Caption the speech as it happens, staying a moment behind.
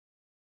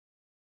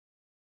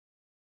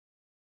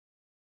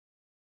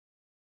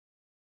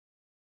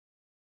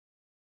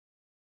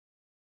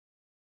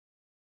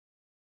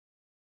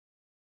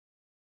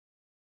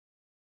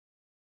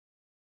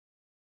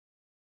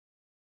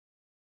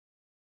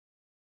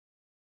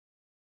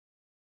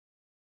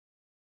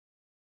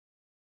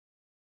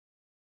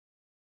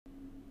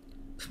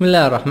بسم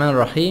الله الرحمن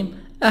الرحيم.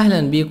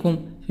 أهلا بكم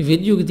في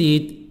فيديو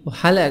جديد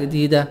وحلقة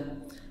جديدة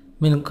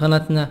من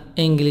قناتنا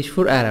English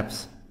for Arabs.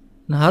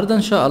 النهاردة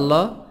إن شاء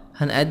الله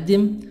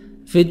هنقدم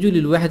فيديو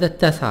للوحدة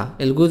التاسعة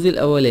الجزء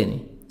الأولاني.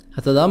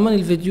 هتضمن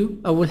الفيديو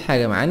أول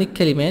حاجة معاني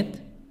الكلمات،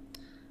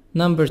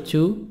 نمبر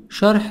 2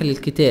 شرح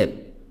للكتاب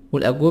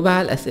والأجوبة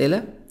على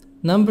الأسئلة،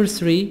 نمبر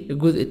 3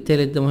 الجزء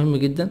الثالث ده مهم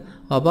جدا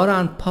وعبارة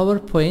عن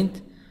باوربوينت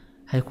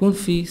هيكون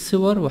فيه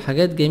صور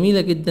وحاجات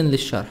جميلة جدا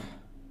للشرح.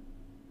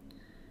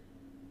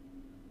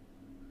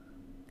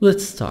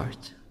 Let's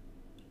start.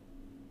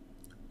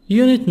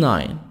 Unit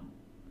 9.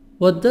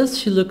 What does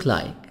she look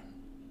like?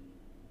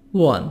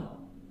 1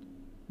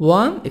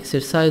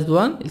 exercise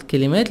 1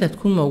 الكلمات اللي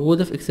هتكون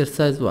موجودة في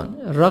exercise 1.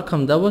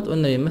 الرقم دوت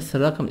قلنا بيمثل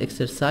رقم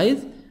exercise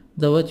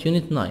دوت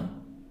unit 9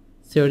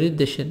 third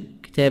edition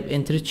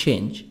كتاب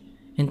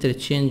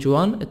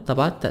Interchange1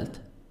 الطبعة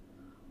الثالثة.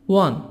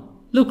 1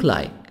 look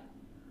like.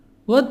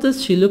 What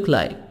does she look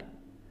like?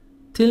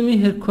 Tell me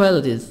her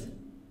qualities.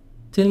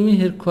 Tell me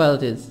her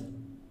qualities.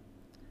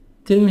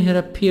 Tell me her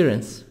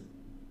appearance.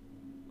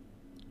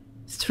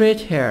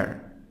 Straight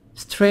hair,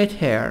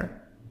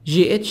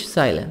 GH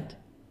silent.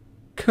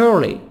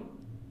 Curly,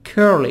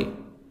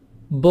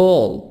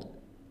 bald,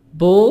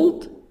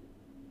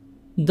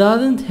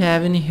 doesn't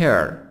have any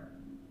hair.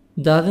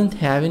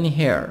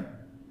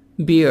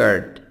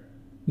 Beard,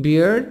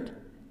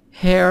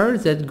 hair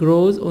that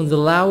grows on the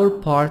lower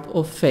part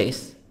of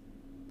face.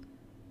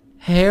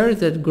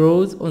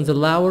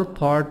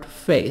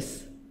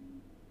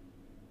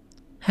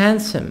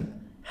 Handsome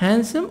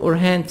or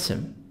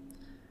handsome.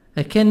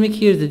 I can make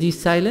here the D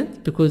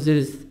silent because there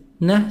is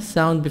nah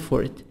sound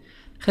before it.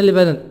 خلي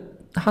بالنا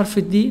حرف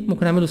الدي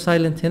ممكن اعمله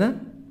silent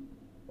هنا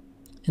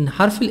ان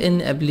حرف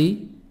الان قبليه،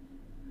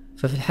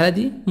 ففي الحالة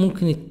دي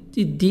ممكن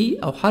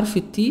الدي او حرف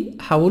التي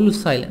احوله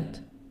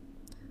silent.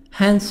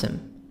 handsome.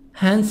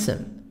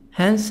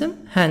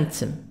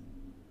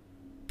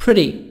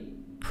 pretty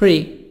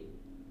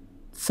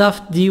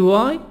soft dy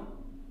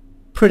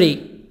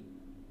pretty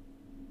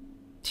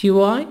ty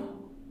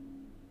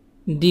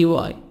dy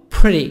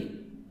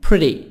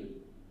pretty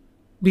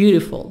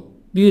beautiful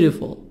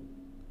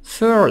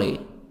fairly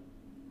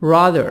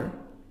rather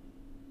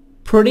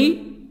pretty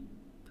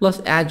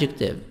plus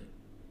adjective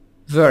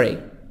very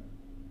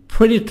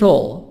pretty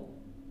tall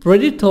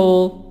very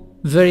tall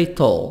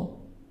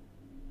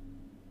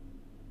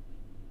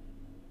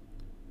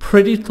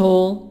pretty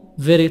tall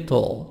very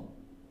tall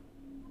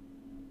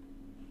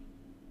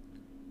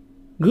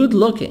good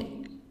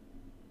looking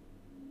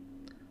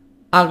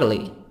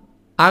ugly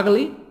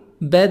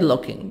bad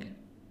looking.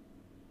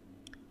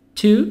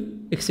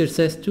 2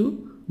 exercise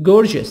 2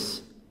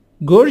 gorgeous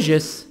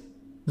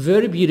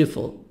very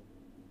beautiful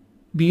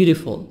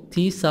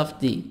T soft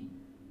D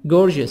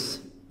gorgeous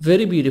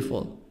very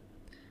beautiful.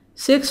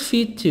 6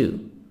 feet 2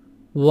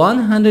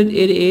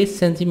 188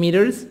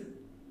 centimeters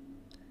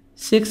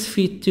 6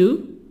 feet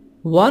 2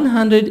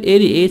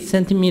 188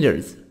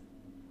 centimeters.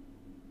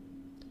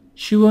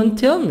 She won't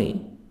tell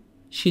me,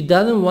 she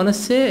doesn't want to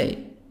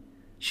say.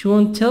 She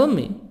won't tell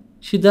me,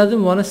 she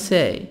doesn't want to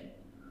say.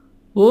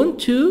 Won't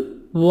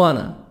to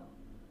wanna.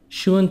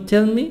 She won't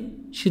tell me,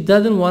 she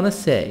doesn't want to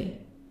say.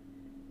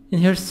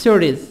 In her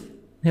 30s,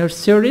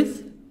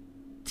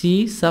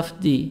 T soft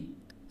D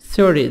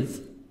 30s.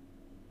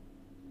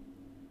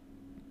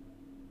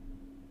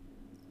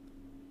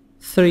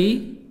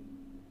 3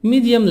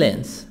 medium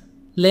lens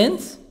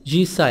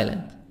G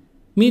silent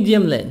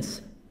medium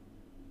lens.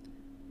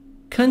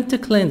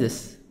 Contact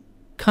lenses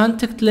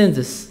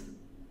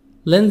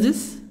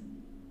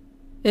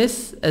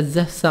S as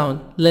the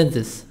sound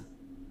lenses.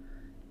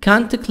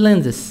 Contact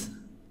lenses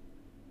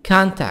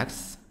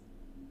contacts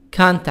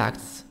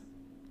contact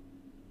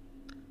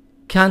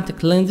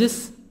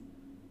lenses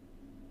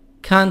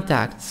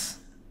contacts.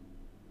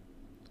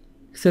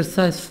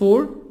 Exercise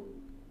 4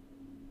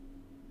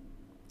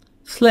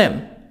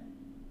 slim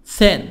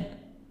thin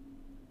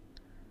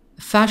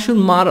a fashion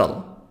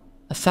model.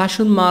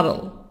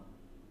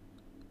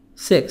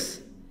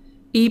 6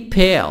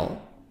 pale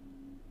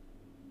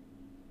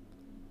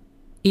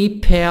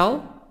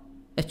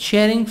a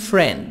chatting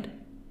friend.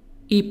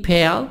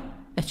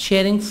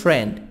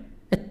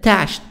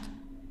 Attached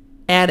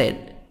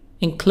added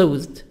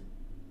enclosed.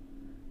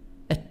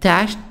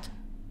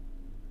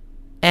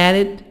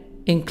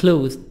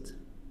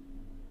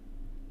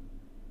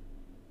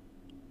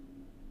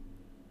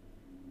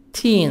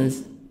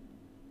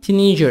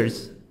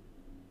 Teenagers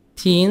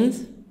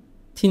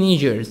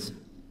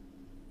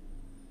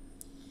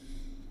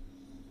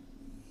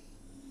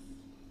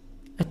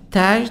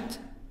attached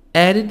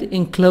added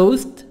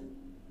enclosed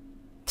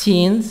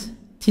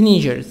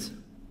teenagers.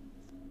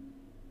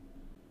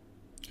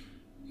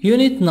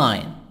 Unit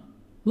 9.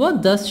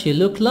 What does she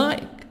look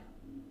like?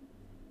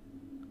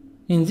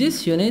 In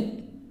this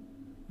unit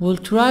we'll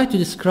try to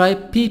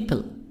describe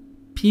people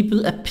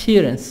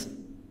appearance.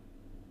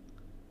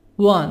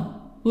 1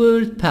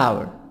 word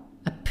power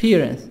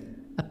appearance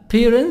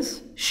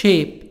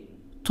shape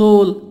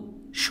tall,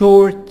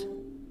 short,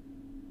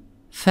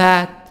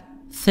 fat,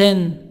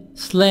 thin,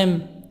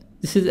 slim.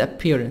 This is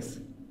appearance.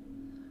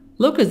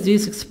 Look at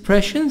these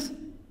expressions.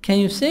 Can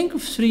you think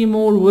of 3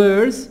 more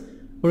words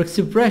or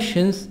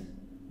expressions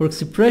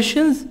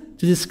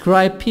to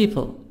describe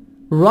people?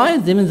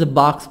 Write them in the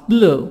box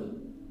below.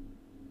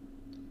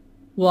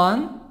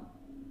 1.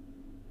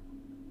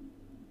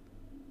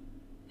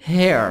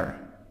 Hair.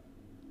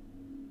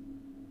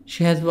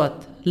 She has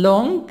what?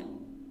 Long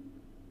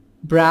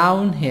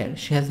brown hair.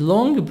 She has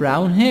long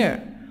brown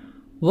hair.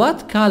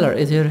 What color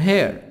is her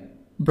hair?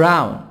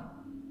 Brown.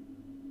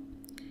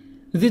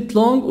 Is it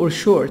long or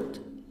short?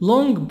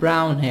 Long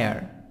brown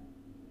hair.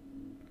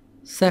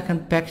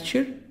 Second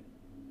picture.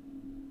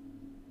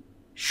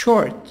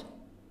 Short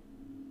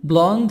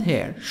blonde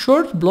hair.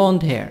 Short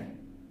blonde hair.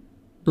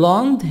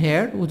 Blonde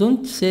hair, we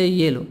don't say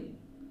yellow.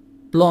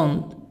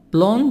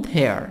 Blonde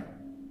hair.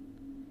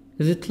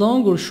 Is it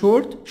long or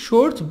short?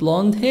 Short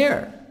blonde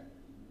hair.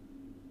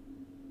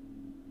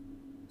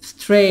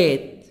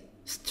 Straight.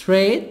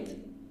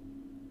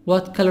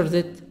 What color is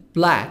it?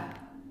 Black.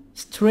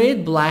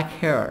 Straight black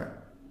hair.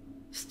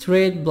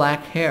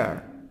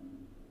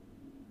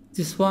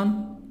 This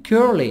one,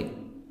 curly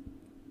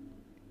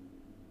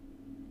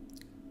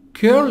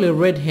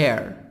red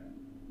hair.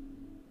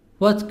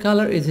 What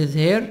color is his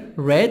hair?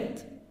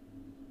 Red.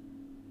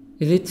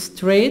 Is it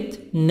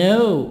straight?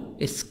 No,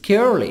 it's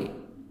curly.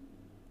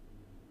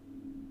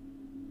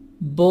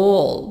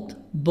 Bald,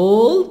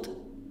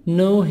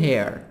 no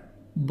hair.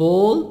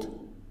 Bald,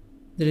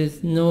 there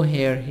is no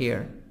hair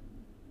here.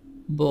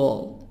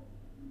 Bald.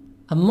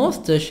 A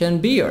mustache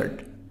and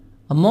beard.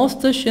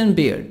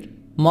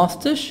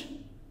 Mustache,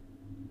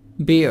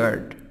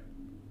 beard.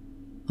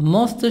 A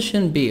mustache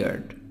and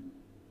beard.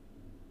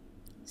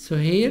 So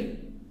here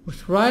we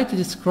try to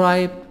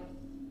describe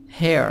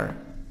hair.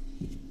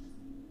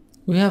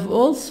 We have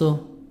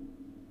also,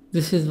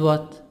 this is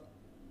what?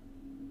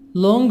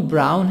 Long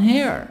brown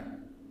hair.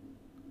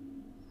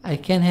 I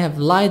can have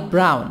light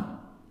brown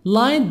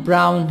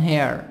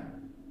hair,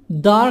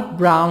 dark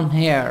brown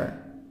hair,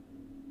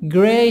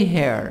 gray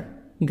hair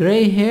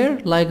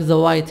like the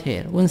white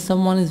hair. When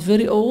someone is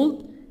very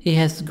old, he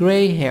has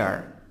gray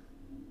hair.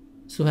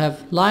 So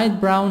have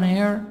light brown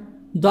hair,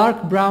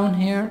 dark brown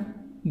hair,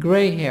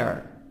 gray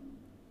hair.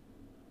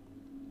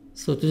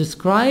 So to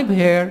describe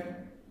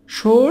hair,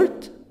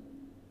 short,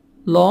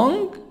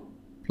 long,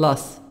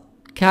 plus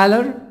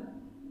color,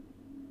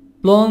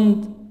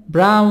 blonde,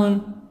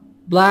 brown,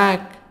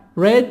 black,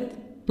 red,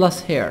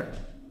 plus hair.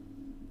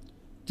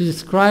 To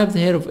describe the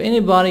hair of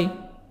anybody,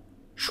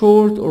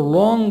 short or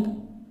long,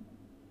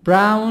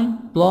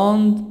 brown,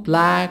 blonde,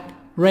 black,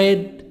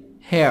 red,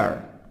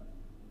 hair.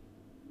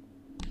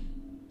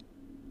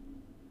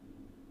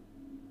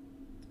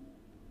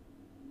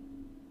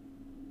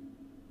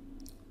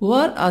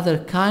 What other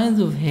kinds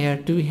of hair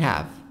do we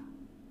have?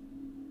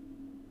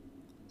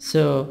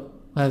 So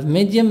we have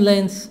medium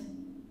length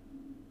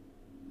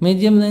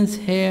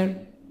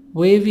hair,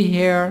 wavy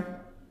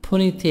hair,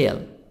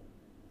 ponytail.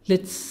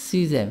 Let's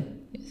see them.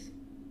 Yes.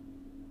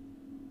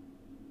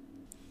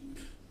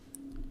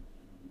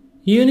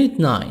 Unit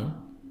 9.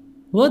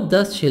 What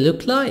does she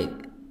look like?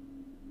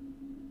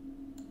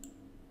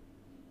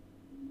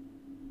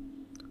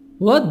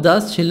 What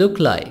does she look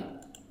like?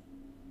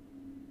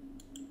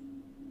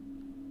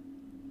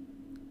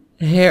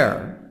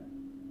 Hair,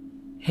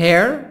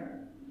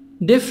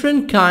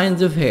 different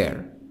kinds of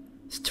hair.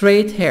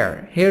 Straight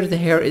hair, here the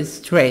hair is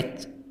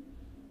straight.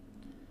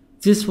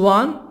 This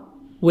one,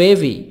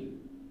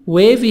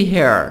 wavy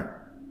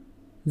hair.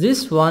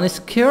 This one is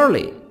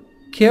curly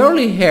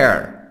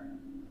hair.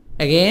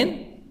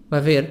 Again, we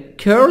have here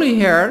curly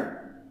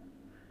hair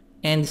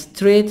and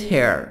straight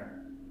hair.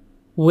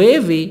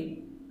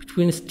 Wavy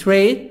between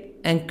straight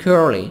and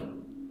curly.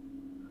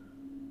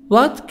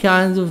 What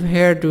kinds of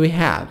hair do we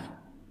have?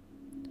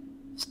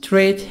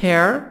 Straight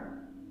hair,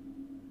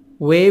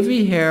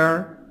 wavy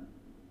hair,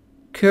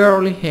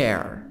 curly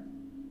hair.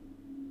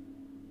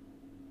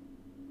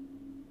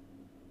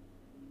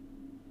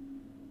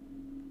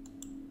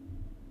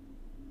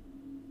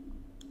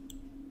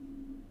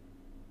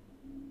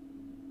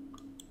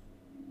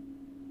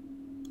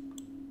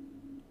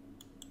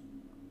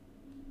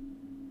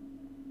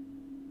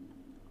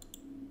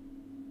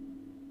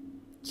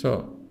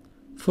 So,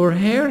 for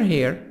hair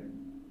here,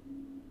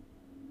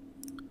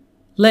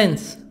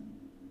 length.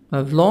 I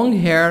have long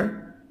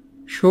hair,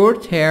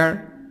 short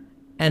hair,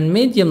 and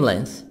medium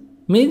length.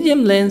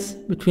 Medium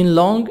length between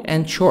long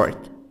and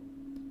short.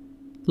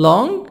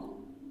 Long,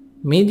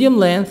 medium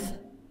length,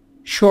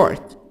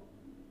 short.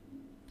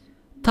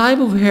 Type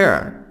of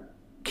hair,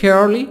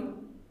 curly,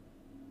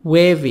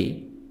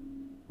 wavy,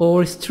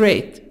 or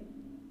straight.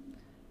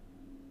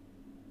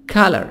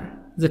 Color,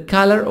 the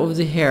color of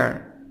the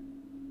hair.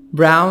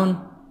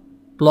 Brown,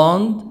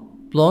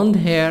 blonde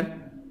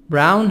hair,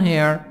 brown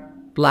hair,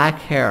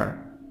 black hair.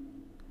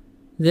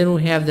 Then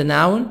we have the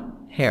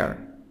noun, hair.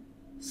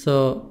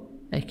 So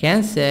I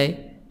can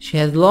say she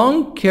has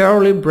long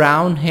curly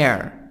brown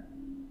hair.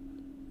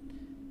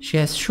 She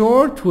has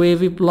short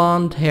wavy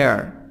blonde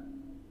hair.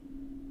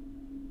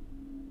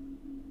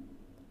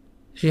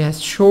 She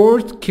has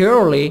short,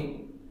 curly,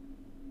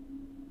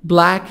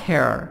 black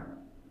hair.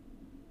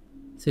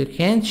 So you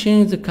can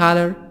change the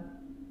color,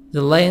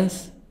 the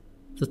length,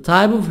 the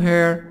type of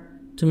hair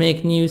to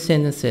make new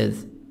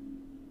sentences.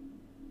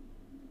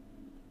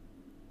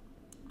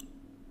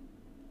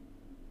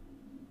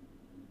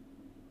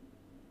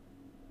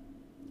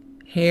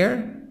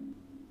 Here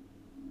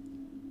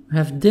we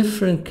have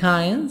different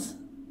kinds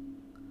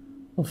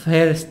of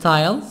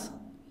hairstyles.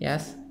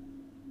 Yes.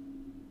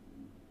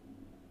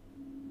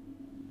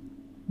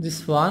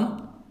 This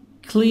one,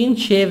 clean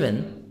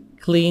shaven,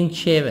 clean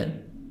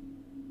shaven.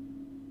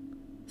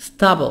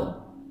 Stubble,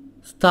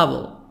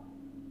 stubble.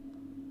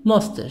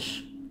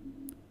 Mustache,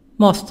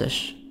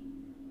 mustache.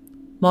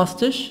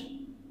 Mustache.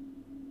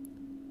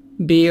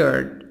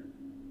 Beard,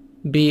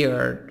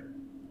 beard.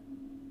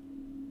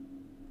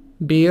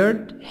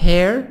 Beard,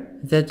 hair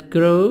that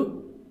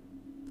grow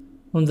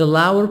on the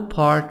lower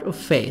part of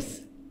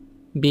face.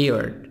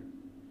 Beard.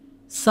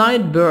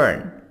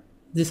 Sideburn,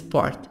 this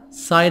part,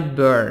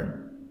 sideburn.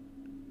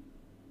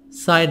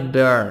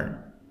 Sideburn.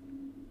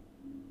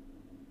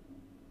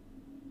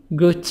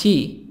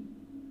 Goatee,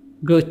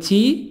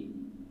 goatee,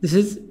 this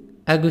is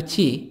a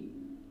goatee,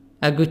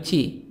 a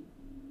goatee.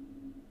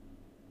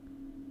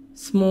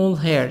 Small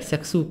hair,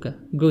 saksuka,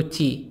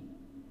 goatee.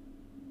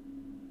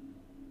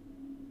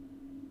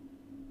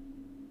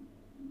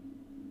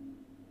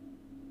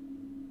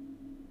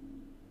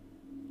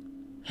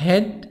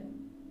 Head,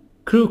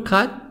 crew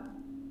cut,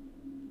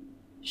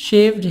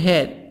 shaved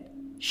head,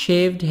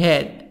 shaved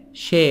head,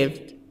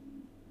 shaved.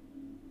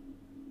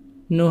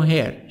 No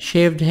hair,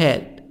 shaved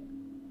head.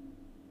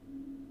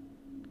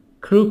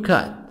 Crew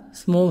cut,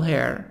 small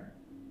hair.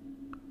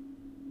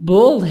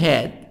 Bald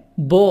head,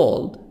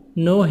 bald,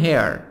 no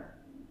hair.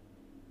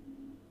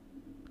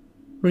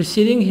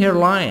 Receding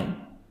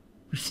hairline,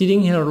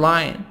 receding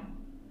hairline.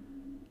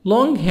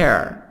 Long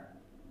hair,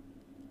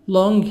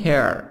 long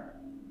hair.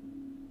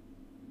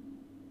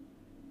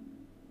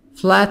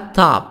 Flat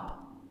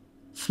top,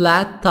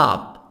 flat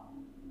top.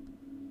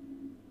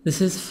 This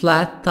is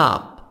flat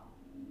top.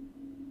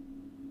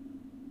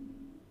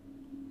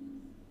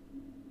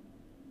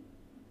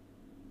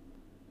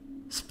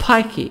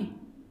 Spiky,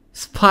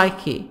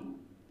 spiky,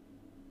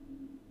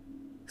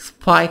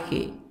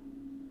 spiky.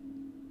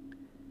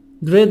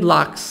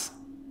 Dreadlocks,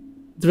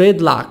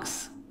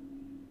 dreadlocks,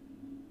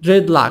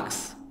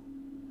 dreadlocks.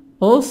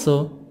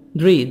 Also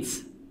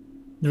dreads,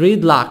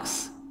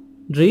 dreadlocks,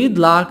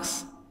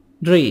 dreadlocks,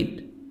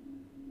 dread.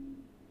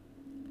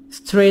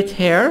 Straight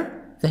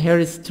hair, the hair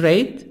is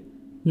straight,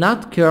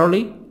 not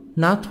curly,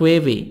 not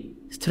wavy,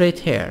 straight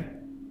hair.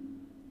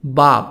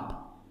 Bob,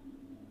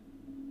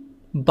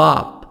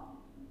 bob.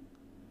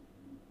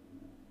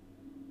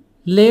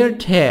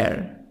 Layered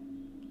hair,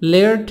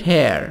 layered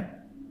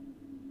hair.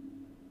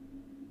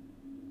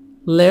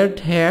 Layered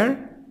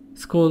hair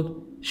is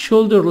called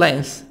shoulder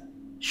length.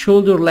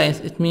 Shoulder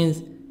length, it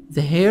means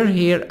the hair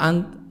here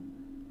and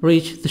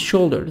reach the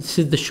shoulder. This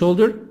is the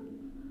shoulder,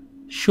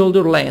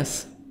 shoulder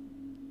length.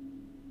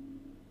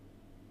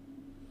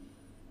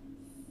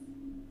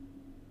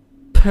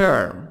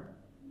 Perm,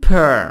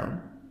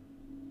 perm,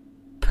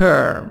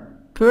 perm,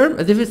 perm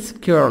as if it's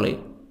curly,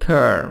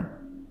 perm.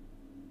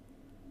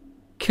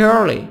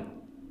 Curly,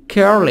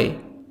 curly,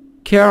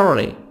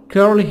 curly,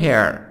 curly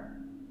hair.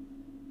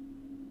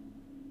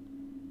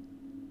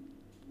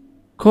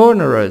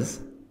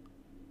 Cornrows,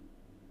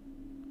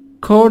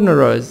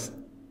 cornrows,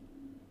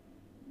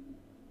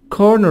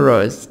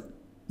 cornrows.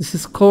 This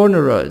is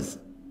cornrows.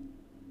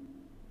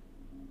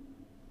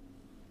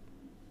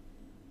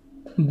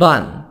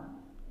 Bun,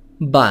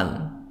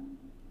 bun.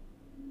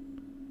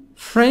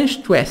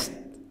 French twist,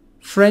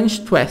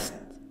 French twist.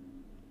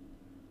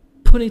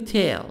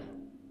 Ponytail,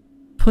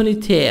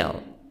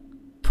 ponytail,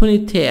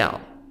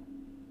 ponytail.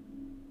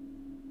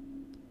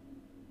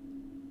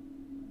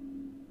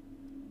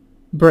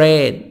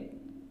 Braid,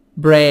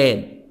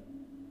 braid.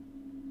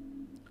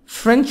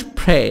 French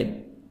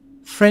braid,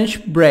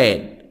 French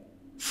braid,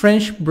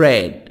 French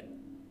braid.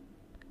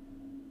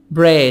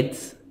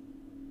 Braids,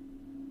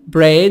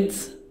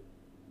 braids.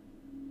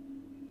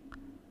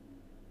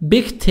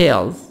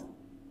 Pigtails,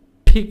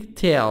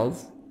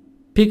 pigtails,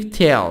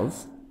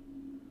 pigtails.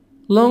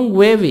 Long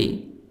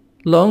wavy,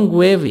 long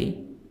wavy.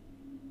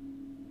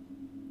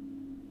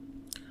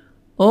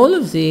 All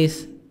of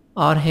these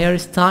are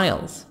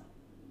hairstyles.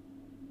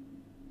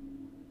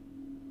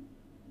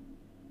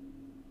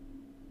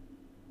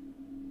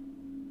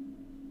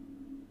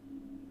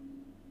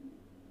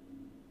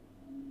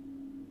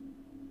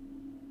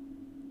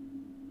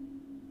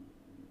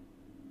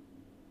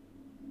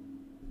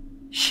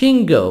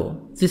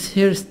 Shingo, this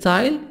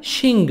hairstyle,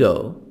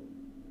 Shingo.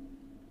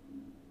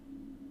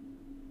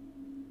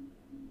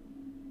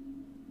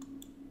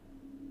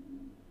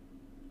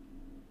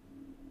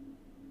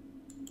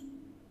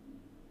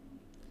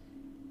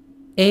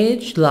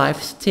 Age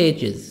life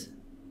stages,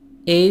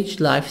 age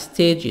life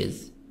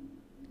stages.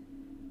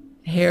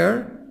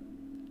 Here,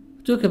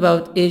 talk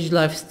about age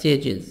life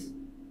stages.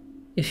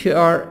 If you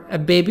are a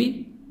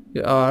baby,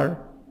 you are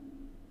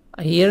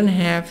a year and a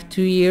half,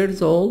 2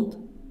 years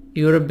old,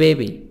 you're a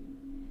baby.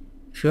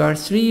 If you are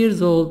 3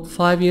 years old,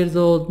 5 years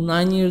old,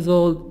 9 years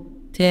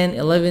old, 10,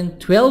 11,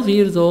 12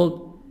 years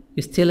old,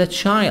 you're still a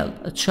child.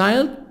 A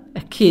child,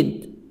 a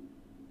kid.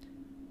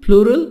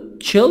 Plural,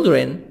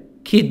 children,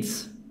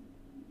 kids.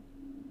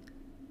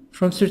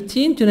 From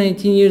 13 to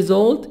 19 years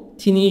old,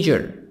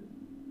 teenager,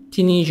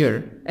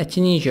 teenager, a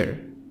teenager.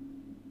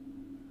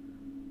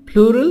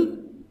 Plural,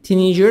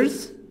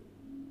 teenagers,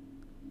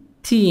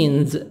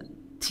 teens,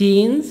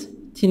 teens,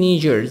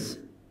 teenagers.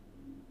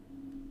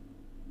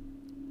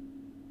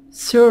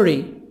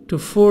 30 to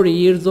 40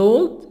 years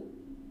old,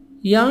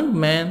 young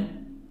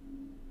man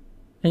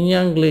and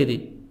young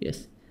lady.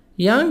 Yes,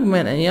 young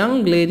man and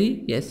young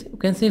lady. Yes, you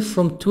can say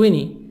from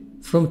 20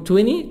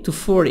 to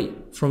 40,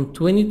 from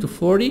 20 to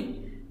 40,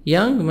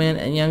 young man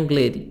and young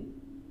lady.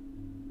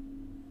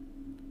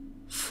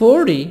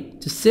 40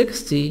 to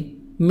 60,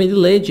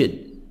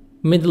 middle-aged,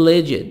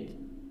 middle-aged,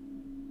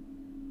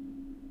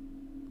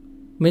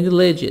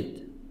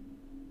 middle-aged.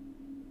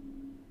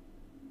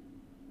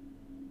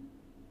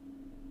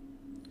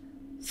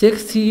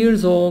 60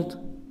 years old,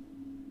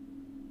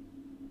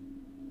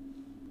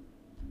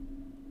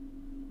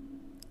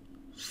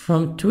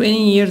 from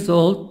 20 years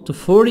old to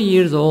 40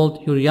 years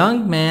old, you're a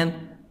young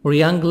man or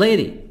young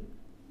lady.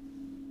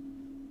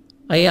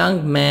 A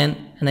young man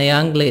and a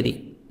young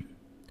lady.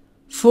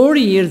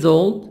 40 years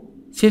old,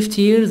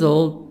 50 years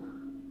old,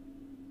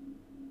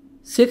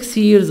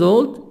 60 years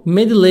old,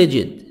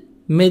 middle-aged,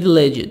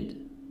 middle-aged.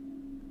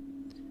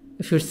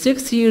 If you're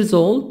 60 years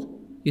old,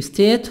 you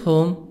stay at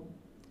home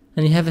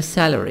and you have a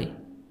salary.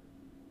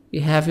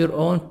 You have your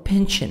own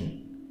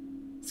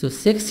pension. So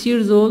 6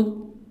 years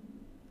old,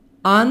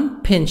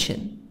 on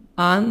pension,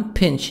 on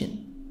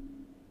pension.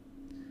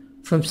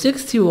 From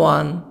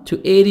 61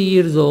 to 80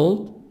 years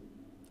old,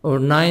 or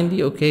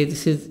 90, okay,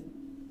 this is,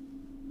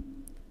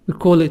 we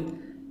call it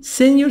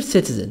senior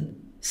citizen.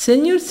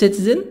 Senior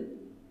citizen,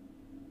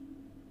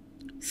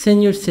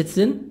 senior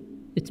citizen,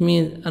 it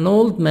means an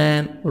old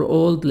man or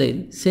old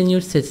lady.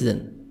 Senior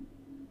citizen.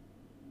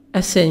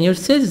 A senior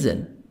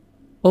citizen.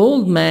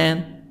 Old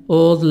man,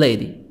 old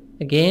lady.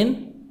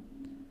 Again,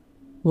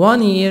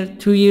 1 year,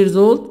 2 years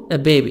old, a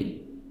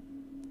baby.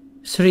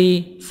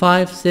 3,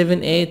 5,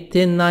 7, 8,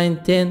 10,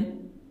 9,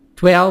 10,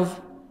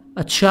 12,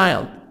 a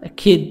child, a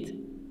kid.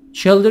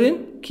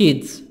 Children,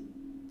 kids.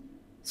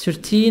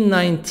 13,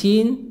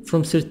 19,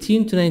 from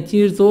 13 to 19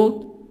 years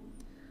old,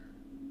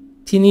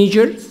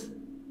 teenagers,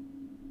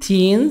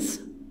 teens,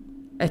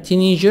 a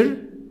teenager,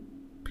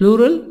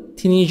 plural,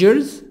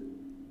 teenagers,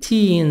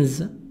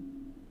 teens.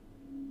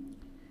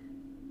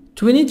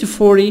 20 to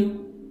 40,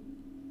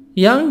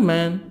 young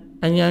man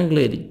and young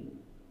lady.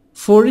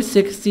 40,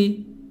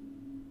 60,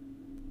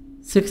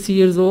 60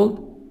 years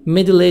old,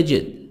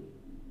 middle-aged.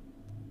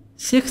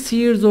 60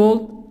 years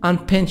old,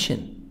 on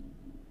pension.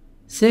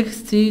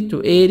 60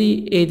 to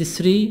 80,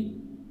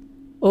 83,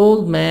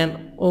 old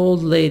man,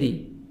 old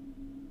lady.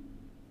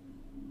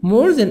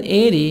 More than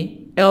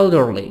 80,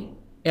 elderly,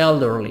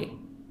 elderly.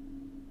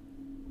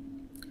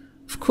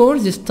 Of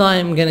course this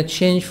time gonna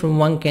change from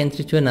one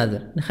country to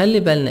another. نخلي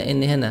بالنا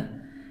ان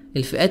هنا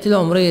الفئات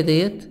العمرية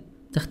ديت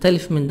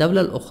تختلف من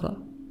دولة لأخرى.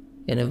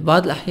 يعني في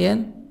بعض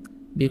الأحيان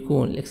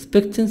بيكون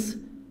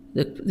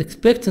the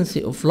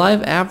expectancy of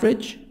life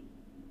average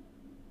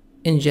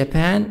in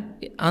Japan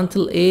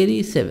until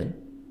 87.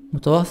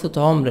 متوسط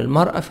عمر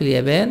المرأة في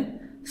اليابان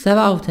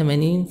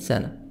 87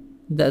 سنة.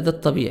 ده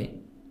الطبيعي.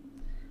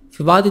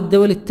 في بعض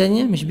الدول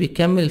التانية مش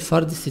بيكمل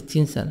الفرد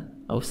 60 سنة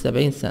أو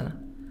 70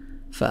 سنة.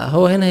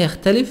 فهو هنا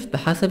يختلف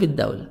بحسب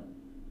الدولة.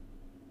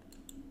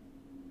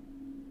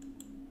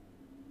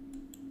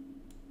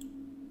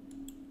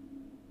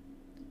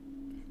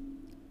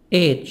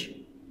 Age.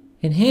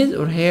 In his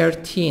or her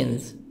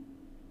teens.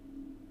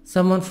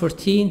 Someone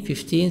 14,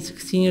 15,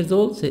 16 years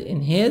old, so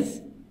in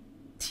his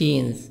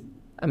teens.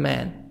 A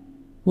man.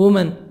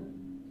 Woman,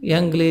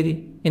 young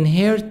lady, in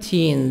her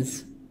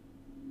teens.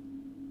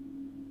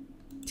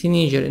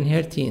 Teenager, in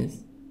her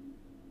teens.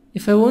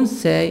 If I won't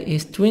say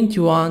he's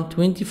 21,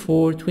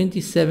 24,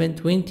 27,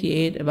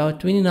 28,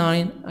 about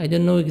 29, I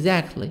don't know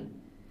exactly.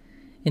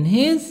 In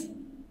his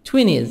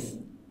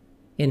 20s,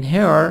 in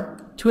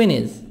her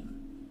 20s,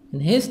 in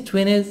his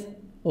 20s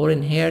or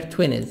in her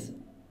 20s.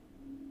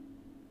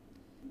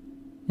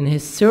 In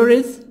his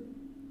 30s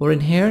or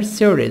in her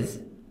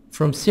 30s,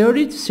 from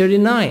 30 to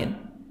 39.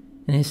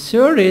 In his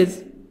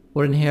 30s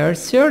or in her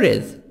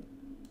 30s.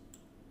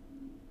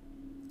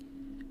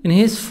 In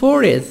his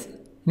 40s,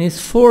 in his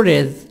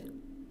 40s,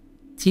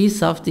 T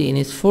soft D, in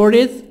his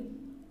 40s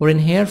or in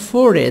her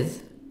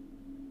 40s.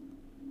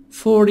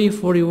 40,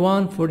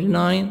 41,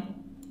 49.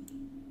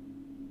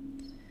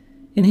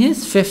 In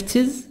his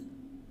 50s,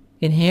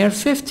 in her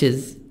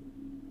 50s,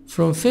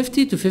 from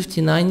 50 to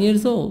 59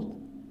 years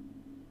old.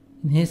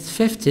 In his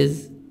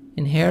 50s,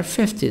 in her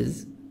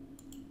 50s.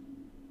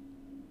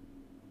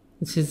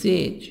 This is the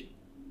age.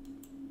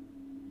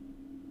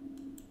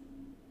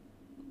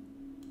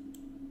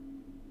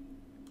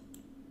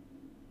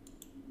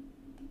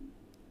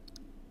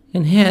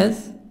 In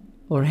his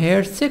or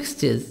her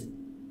 60s.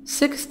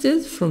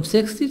 60s from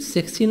 60 to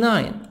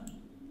 69.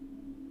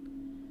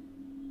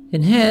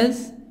 In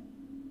his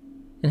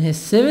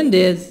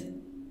 70s,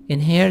 in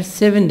her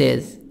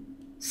 70s.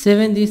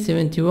 70,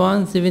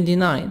 71,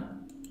 79.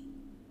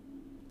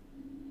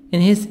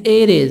 In his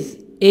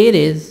 80s,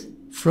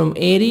 80s from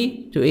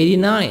 80 to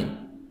 89.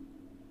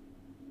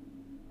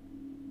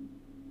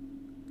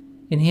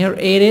 In her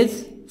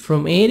 80s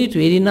from 80 to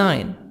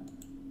 89.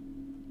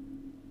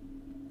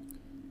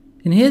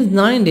 In his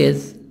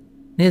 90s,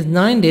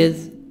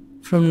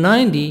 from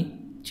 90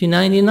 to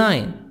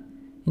 99.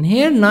 In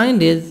her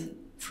 90s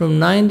from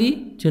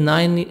 90 to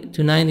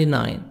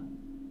 99.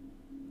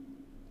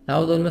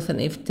 عاوز اقول مثلا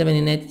ايه في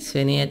الثمانينات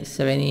التسعينيات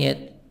السبعينيات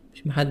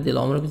مش محدد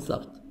العمر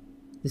بالظبط.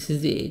 This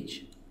is the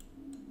age.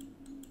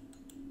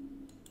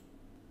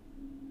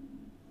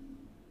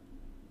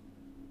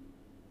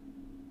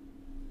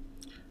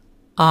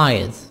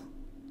 Eyes.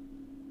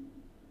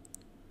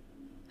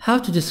 How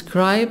to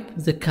describe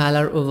the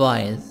color of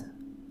eyes?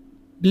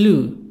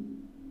 Blue,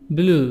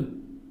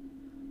 blue.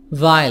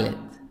 Violet,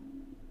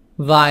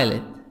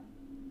 violet.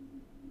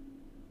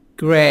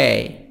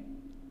 Gray,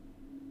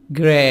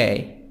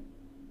 gray.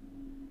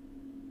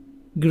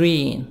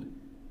 Green,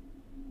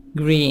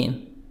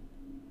 green.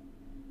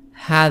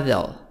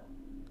 Hazel,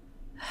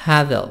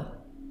 hazel.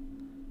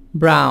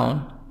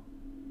 Brown,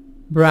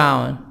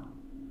 brown.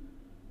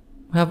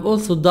 We have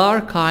also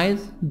dark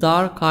eyes.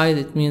 Dark eyes,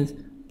 it means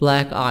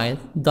black eyes.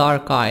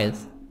 Dark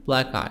eyes,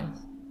 black eyes.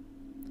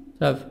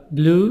 We have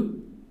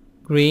blue,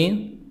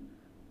 green,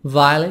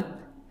 violet,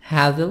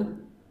 hazel,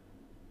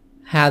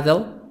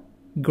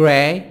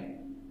 gray,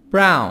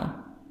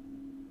 brown.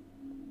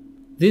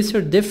 These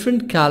are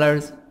different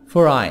colors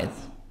for eyes.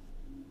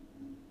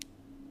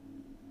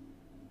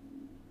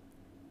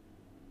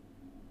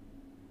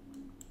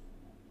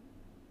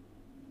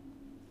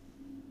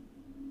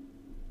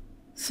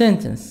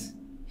 Sentence.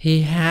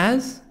 He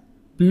has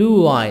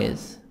blue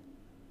eyes.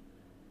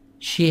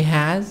 She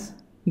has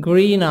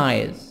green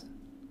eyes.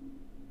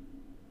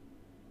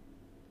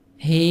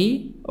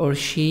 He or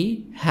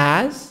she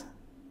has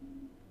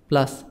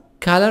plus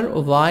color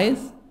of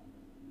eyes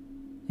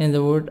and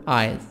the word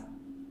eyes.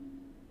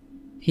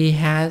 He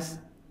has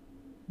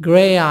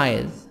gray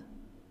eyes.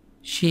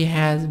 She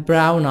has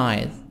brown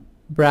eyes.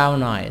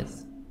 Brown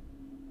eyes.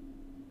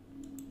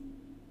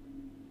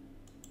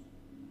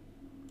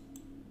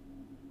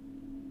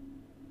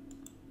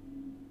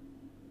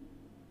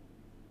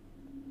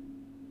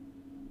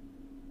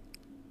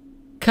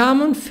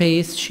 Common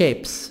face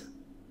shapes.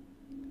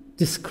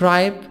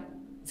 Describe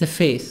the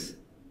face.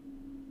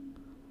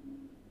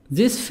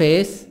 This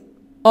face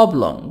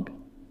oblong.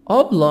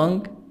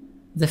 Oblong,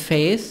 the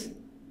face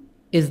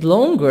is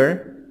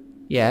longer,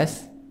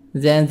 yes,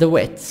 than the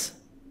width.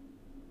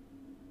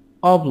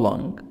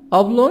 oblong.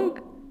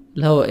 oblong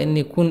اللي هو ان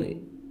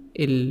يكون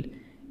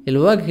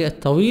الوجه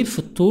الطويل في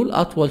الطول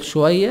اطول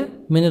شوية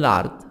من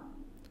العرض.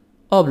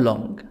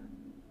 oblong.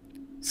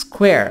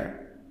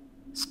 square.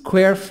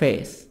 square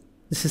face.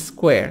 This is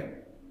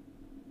square.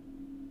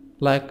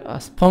 Like a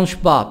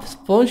SpongeBob.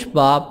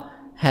 SpongeBob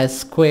has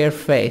square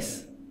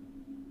face.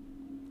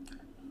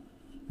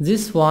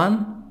 This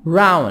one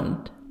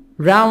round.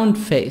 Round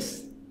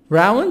face.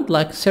 Round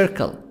like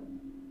circle.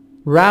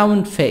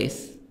 Round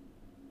face.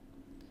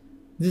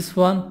 This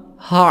one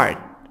heart.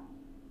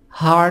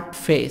 Heart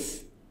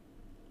face.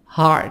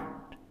 Heart.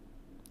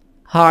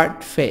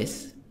 Heart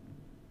face.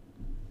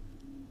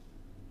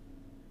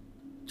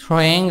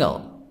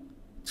 Triangle.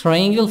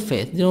 Triangle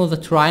face. Do you know the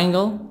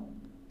triangle?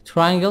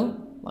 Triangle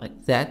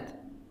like that.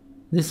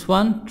 This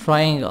one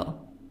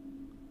triangle.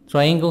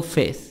 Triangle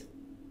face.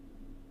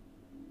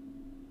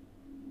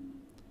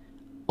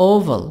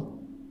 Oval.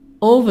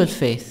 Oval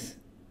face.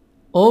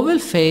 Oval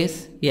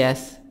face,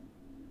 yes.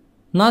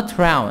 Not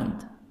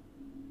round.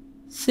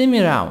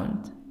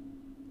 Semi-round.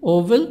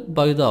 Oval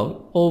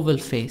بيضاوي. Oval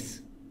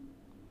face.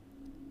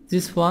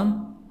 This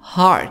one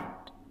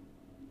heart.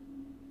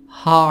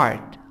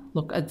 Heart.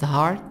 Look at the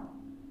heart.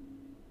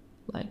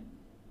 Like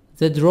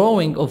the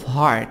drawing of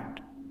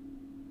heart.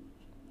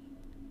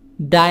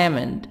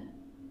 Diamond.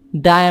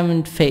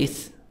 Diamond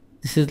face.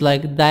 This is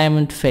like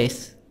diamond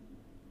face.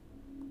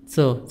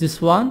 So this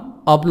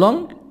one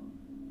oblong,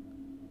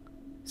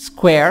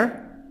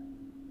 square,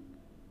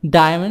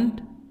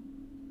 diamond,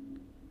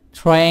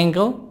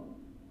 triangle,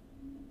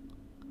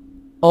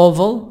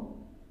 oval,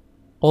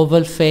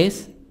 oval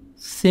face,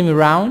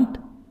 semi-round,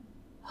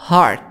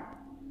 heart,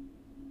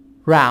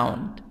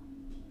 round.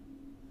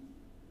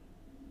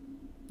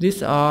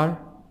 These are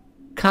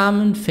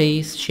common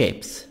face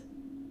shapes.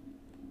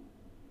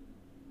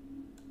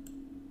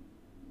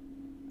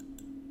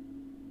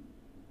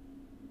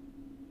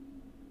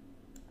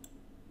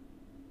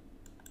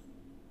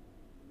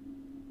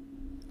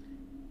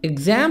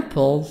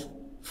 Examples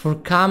for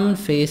common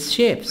face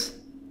shapes.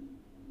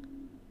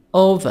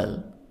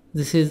 Oval.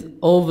 This is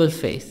oval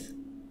face.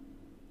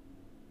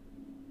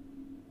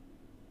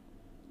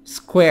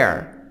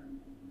 Square.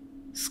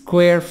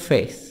 Square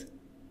face.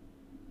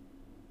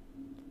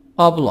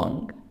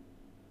 Oblong.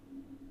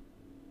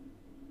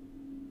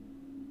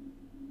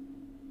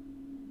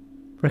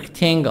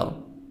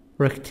 rectangle,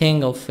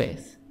 rectangle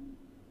face.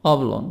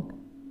 Oblong.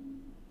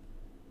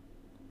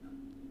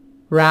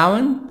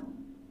 Round,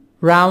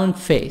 round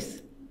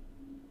face.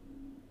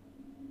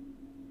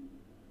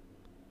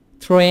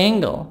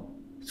 Triangle,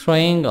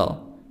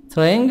 triangle,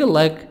 triangle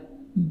like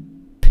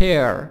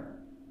pear,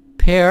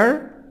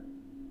 pear.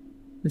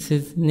 This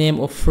is name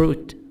of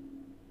fruit.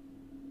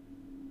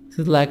 This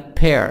is like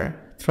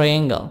pear,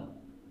 triangle.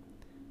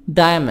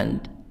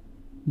 Diamond,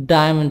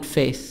 diamond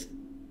face.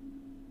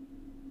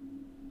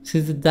 This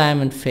is the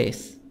diamond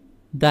face,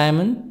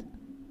 diamond.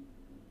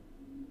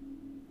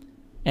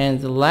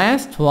 And the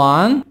last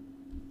one,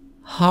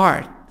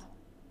 heart,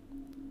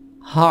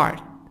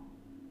 heart,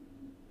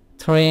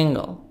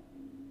 triangle.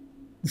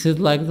 This is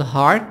like the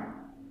heart.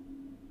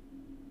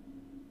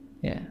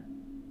 Yeah.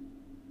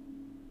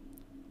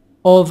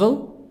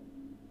 Oval,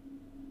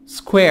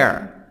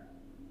 square,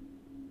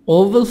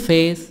 oval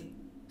face,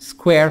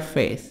 square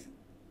face.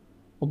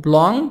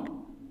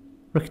 Oblong,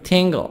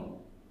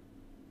 rectangle,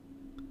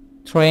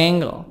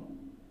 triangle,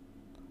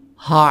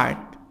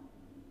 heart,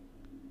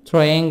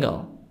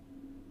 triangle.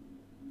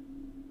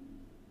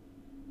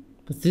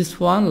 But this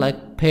one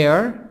like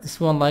pear, this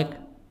one like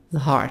the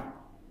heart.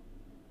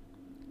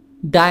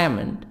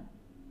 Diamond,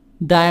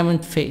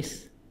 diamond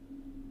face,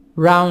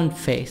 round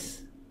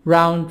face,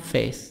 round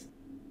face.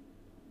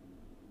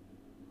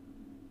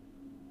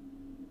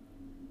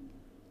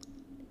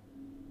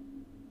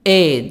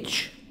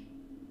 Age,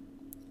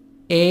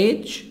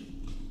 age,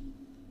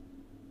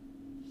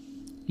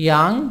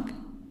 young,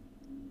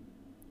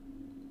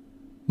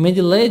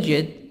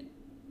 middle-aged,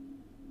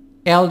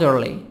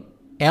 elderly,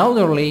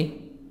 elderly,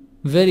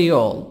 very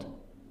old.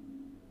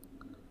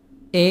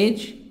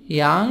 Age,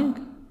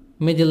 young,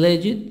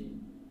 middle-aged,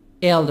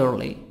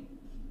 elderly.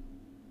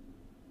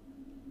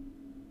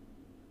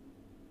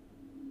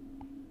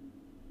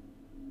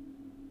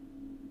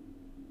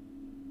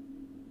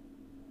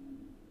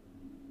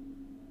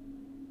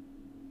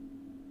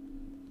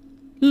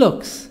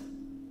 Looks,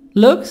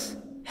 looks,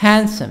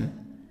 handsome,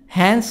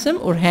 handsome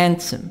or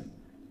handsome,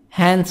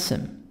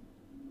 handsome.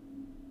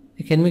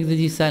 You can make the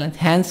D silent.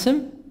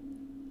 Handsome.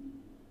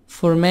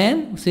 For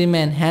man, we say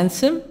man,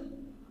 handsome.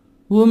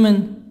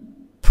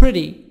 Woman,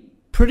 pretty,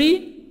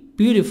 pretty,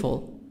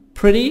 beautiful,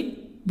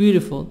 pretty,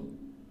 beautiful.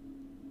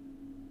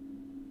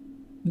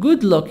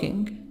 Good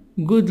looking,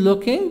 good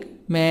looking,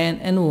 man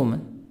and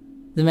woman.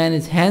 The man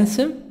is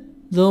handsome,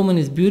 the woman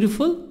is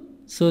beautiful,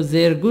 so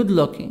they're good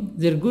looking,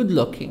 they're good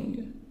looking.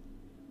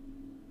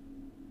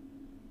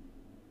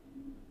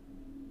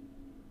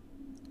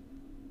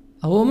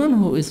 A woman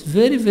who is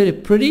very, very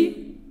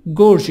pretty,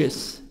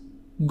 gorgeous,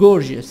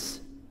 gorgeous,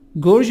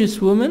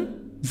 gorgeous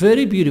woman,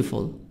 very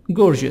beautiful,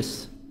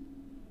 gorgeous.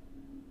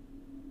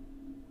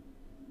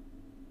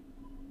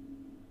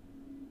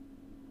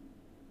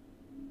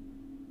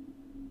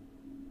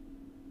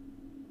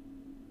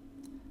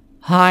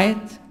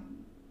 Height,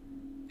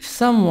 if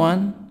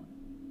someone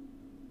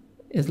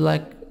is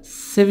like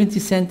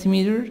 70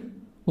 centimeters,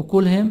 we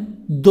call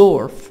him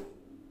dwarf,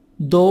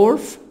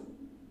 dwarf.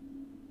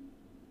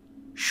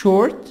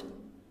 Short,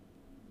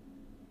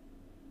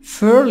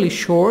 fairly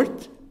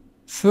short,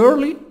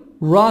 fairly,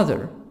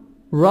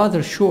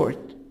 rather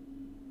short.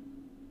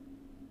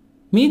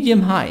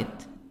 Medium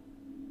height,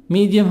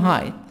 medium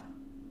height.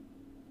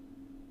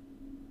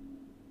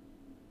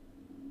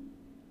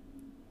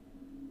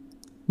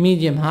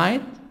 Medium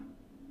height.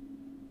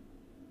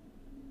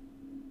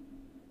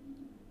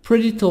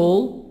 Pretty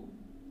tall,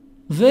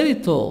 very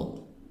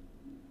tall,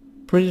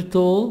 pretty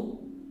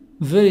tall,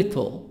 very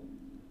tall.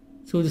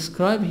 So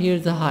describe here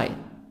the height.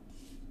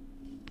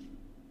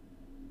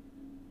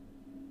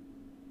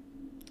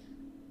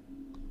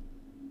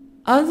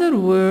 Other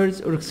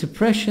words or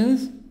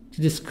expressions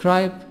to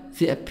describe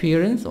the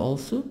appearance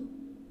also.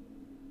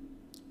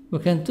 We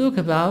can talk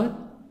about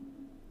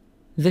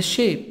the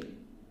shape,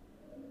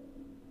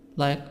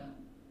 like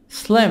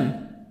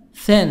slim,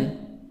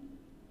 thin.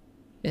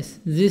 Yes,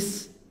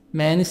 this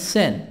man is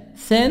thin,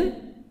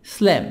 thin,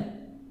 slim.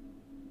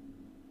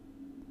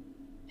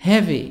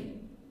 Heavy,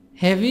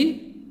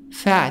 heavy,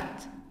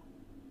 fat,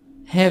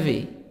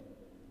 heavy,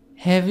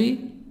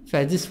 heavy,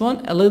 fat. This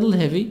one a little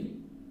heavy.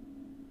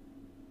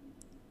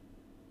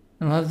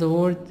 And we have the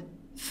word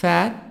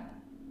fat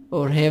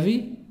or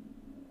heavy,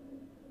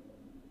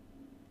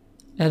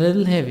 a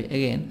little heavy.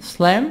 Again,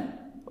 slim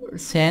or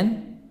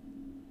thin,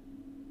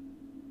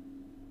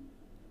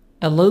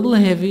 a little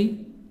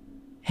heavy,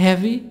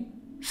 heavy,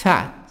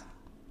 fat.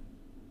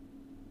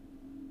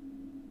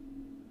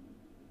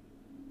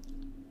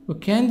 We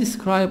can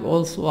describe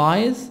also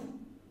eyes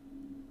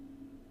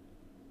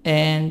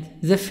and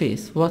the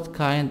face. What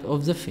kind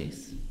of the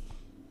face?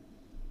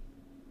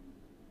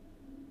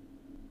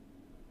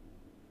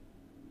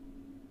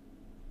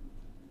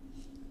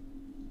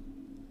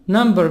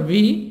 Number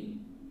B,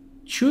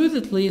 choose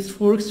at least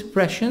 4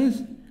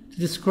 expressions to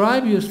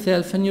describe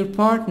yourself and your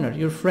partner,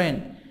 your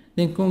friend.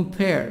 Then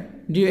compare.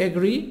 Do you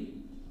agree?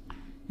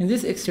 In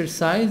this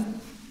exercise,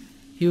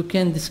 you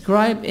can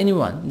describe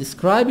anyone.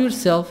 Describe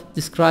yourself,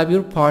 describe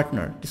your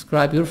partner,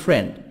 describe your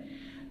friend.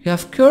 You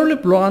have curly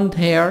blonde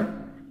hair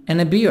and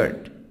a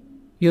beard.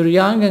 You're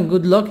young and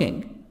good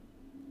looking.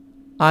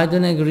 I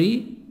don't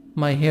agree.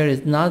 My hair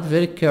is not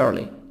very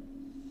curly.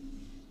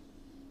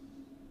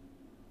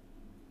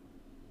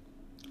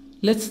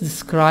 Let's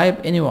describe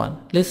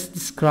anyone. Let's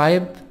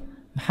describe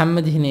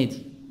محمد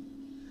هنيدي.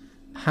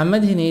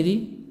 محمد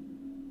هنيدي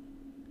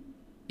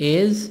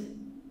is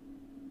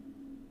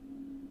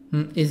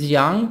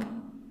young.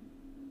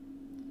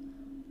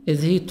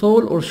 Is he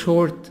tall or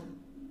short?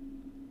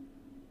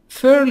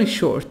 Fairly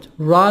short,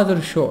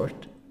 rather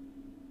short.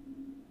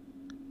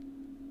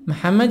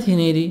 محمد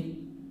هنيدي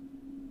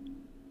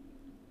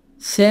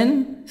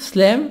thin,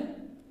 slim,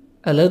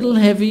 a little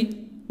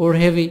heavy or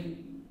heavy.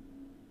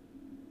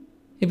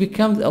 He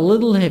becomes a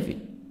little heavy.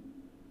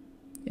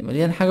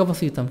 مليان حاجة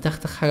بسيطة،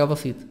 متختخ حاجة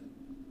بسيطة.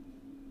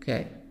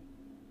 Okay.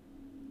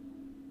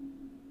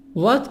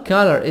 What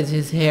color is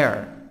his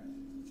hair?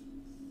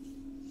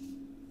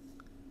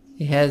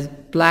 He has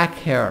black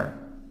hair.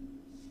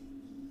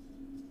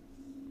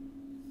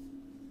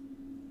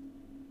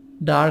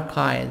 Dark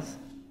eyes.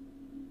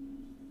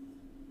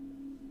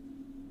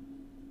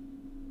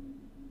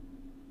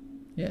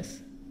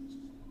 Yes.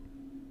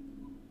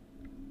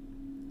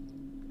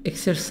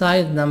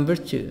 Exercise number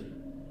 2.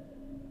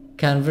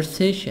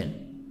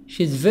 Conversation.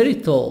 She's very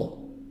tall.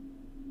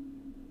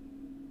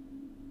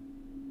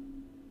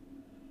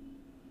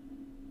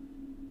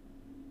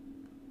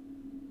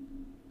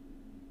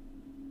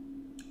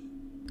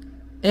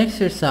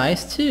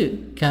 Exercise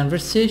 2.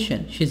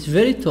 Conversation. She's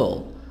very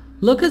tall.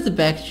 Look at the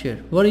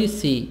picture. What do you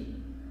see?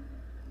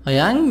 A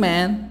young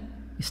man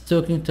is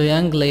talking to a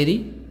young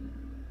lady.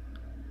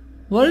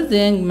 What is the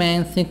young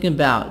man thinking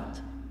about?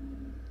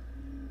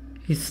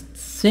 He's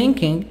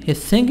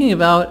thinking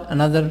about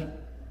another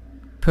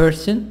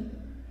person.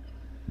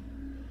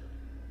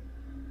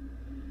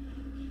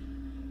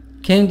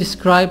 Can you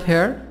describe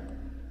her?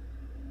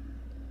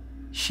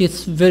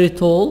 She's very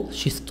tall.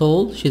 She's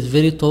tall. She's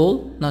very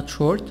tall, not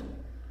short.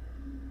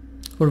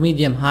 Or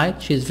medium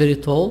height. She's very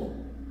tall.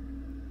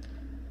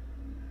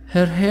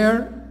 Her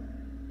hair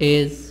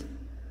is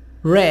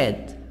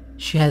red.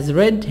 She has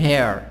red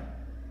hair.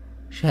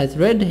 She has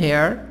red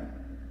hair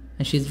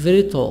and she's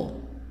very tall.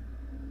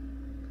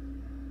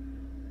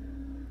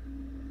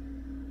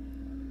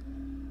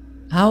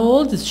 How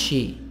old is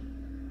she?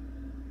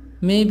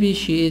 Maybe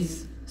she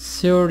is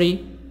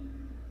 30,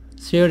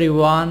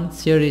 31,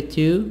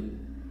 32.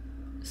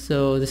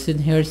 So this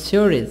is her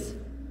series.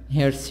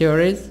 Her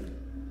series.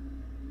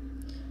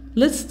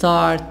 Let's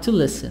start to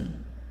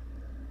listen.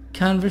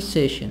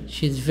 Conversation.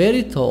 She's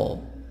very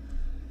tall.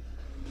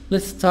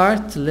 Let's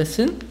start to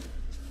listen.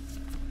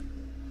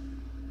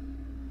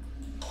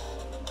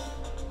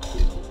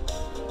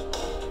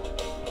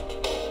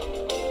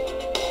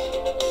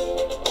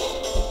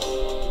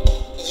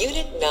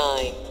 Unit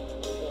 9.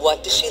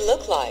 What does she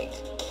look like?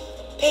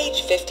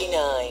 Page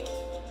 59.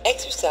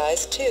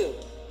 Exercise 2.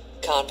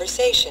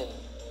 Conversation.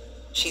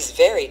 She's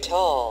very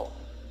tall.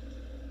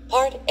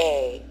 Part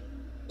A.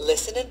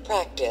 Listen and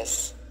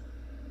practice.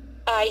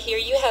 I hear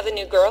you have a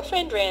new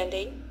girlfriend,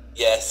 Randy.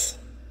 Yes.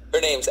 Her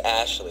name's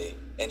Ashley,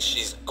 and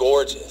she's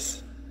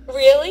gorgeous.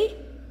 Really?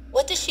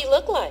 What does she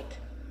look like?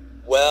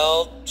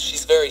 Well,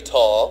 she's very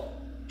tall.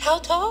 How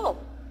tall?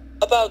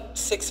 About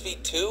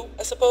 6'2",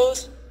 I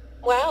suppose.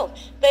 Wow,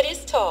 that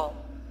is tall.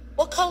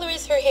 What color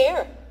is her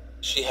hair?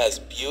 She has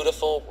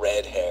beautiful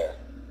red hair.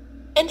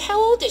 And how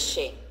old is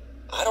she?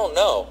 I don't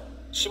know.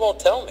 She won't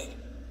tell me.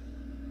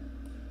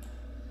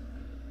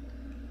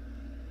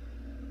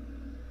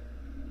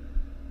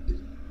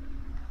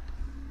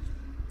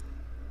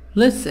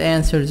 Let's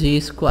answer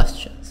these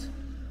questions.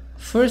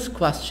 First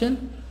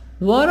question,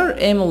 what are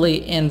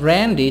Emily and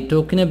Randy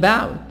talking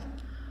about?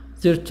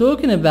 They're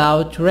talking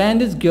about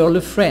Randy's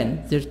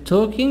girlfriend. They're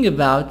talking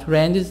about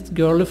Randy's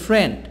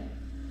girlfriend.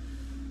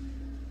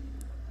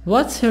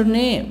 What's her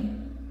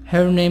name?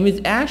 Her name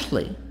is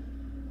Ashley.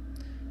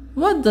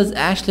 What does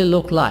Ashley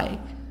look like?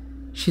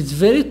 She's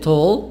very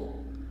tall.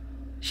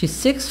 She's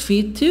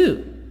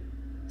 6'2".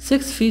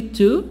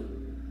 6'2",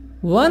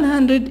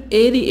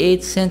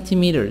 188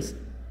 centimeters.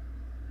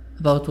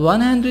 About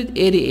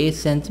 188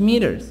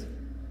 centimeters.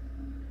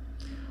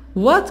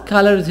 What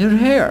color is her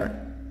hair?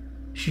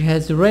 She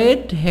has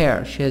red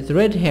hair. She has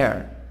red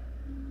hair.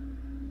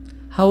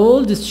 How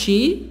old is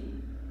she?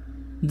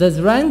 Does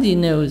Randy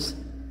knows?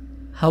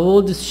 How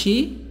old is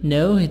she?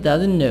 No, he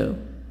doesn't know.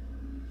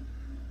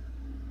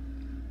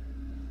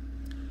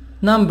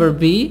 Number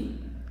B.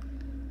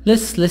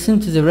 Let's listen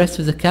to the rest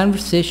of the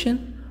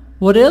conversation.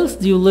 What else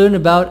do you learn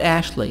about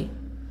Ashley?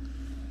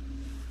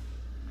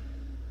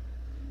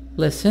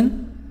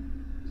 Listen.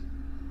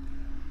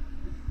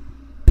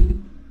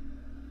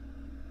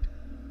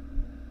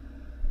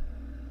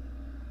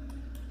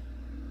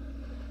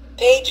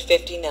 Page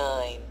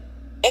 59.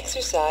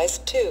 Exercise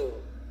 2.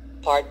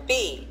 Part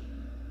B.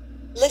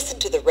 Listen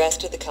to the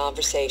rest of the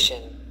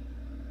conversation.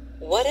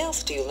 What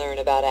else do you learn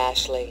about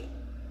Ashley?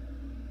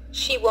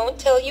 She won't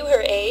tell you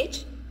her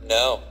age?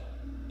 No,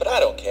 but I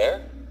don't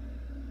care.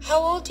 How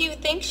old do you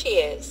think she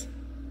is?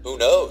 Who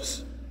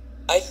knows?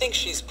 I think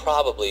she's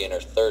probably in her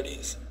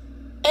 30s.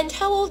 And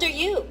how old are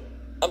you?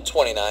 I'm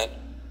 29.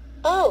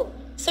 Oh,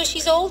 so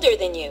she's older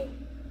than you.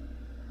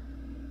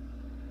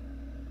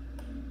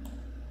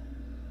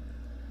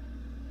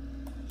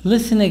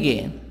 Listen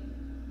again.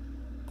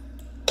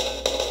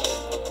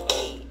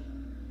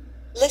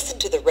 Listen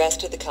to the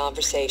rest of the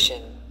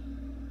conversation.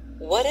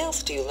 What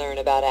else do you learn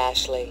about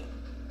Ashley?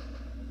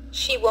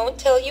 She won't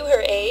tell you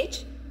her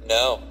age?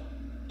 No,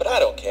 but I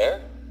don't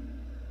care.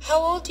 How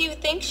old do you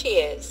think she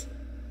is?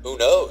 Who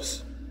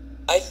knows?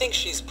 I think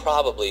she's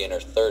probably in her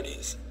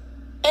 30s.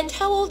 And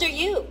how old are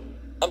you?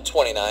 I'm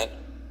 29.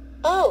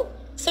 Oh,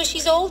 so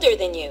she's older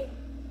than you.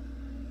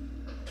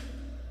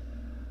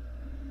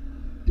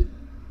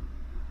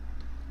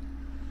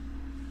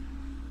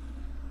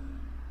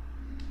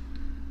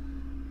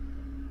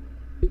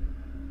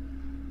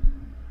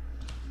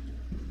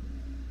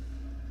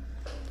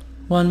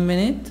 One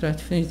minute, try to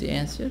finish the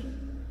answer.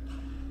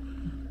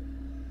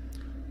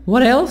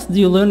 What else do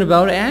you learn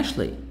about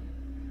Ashley?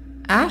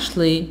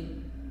 Ashley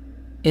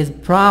is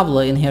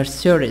probably in her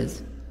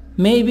 30s.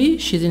 Maybe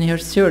she's in her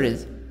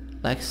 30s,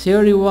 like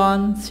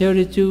 31,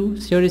 32,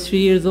 33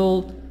 years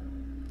old.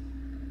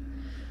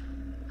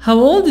 How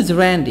old is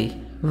Randy?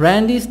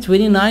 Randy is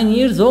 29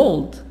 years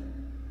old.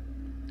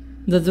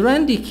 Does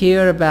Randy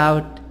care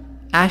about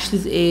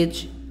Ashley's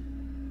age?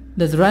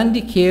 Does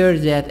Randy care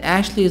that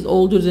Ashley is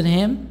older than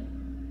him?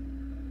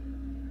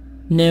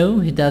 No,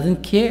 he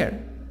doesn't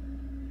care.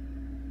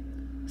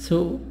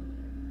 So,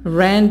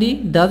 Randy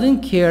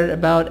doesn't care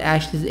about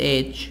Ashley's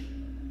age.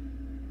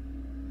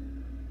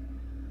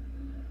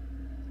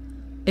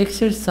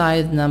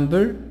 Exercise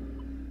number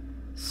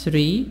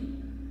 3,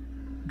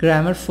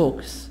 grammar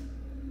focus.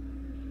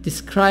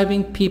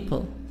 Describing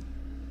people.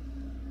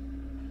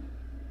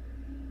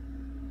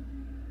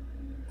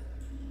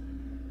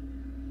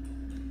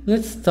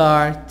 Let's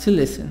start to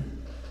listen.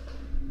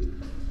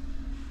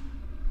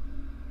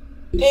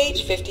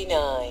 Page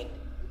 59.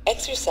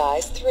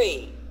 Exercise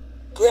 3.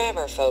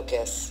 Grammar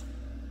focus.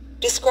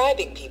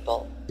 Describing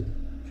people.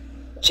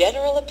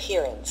 General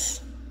appearance.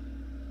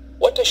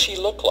 What does she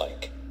look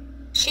like?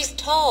 She's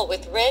tall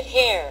with red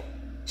hair.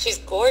 She's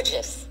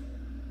gorgeous.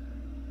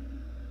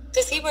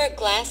 Does he wear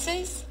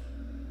glasses?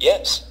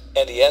 Yes,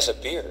 and he has a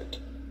beard.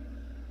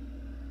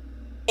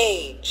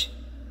 Age.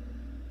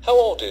 How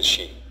old is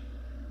she?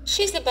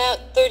 She's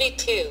about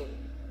 32.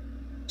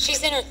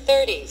 She's in her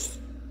 30s.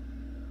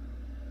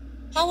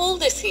 How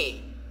old is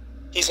he?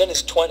 He's in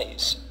his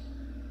 20s.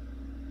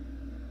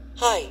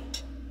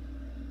 Height.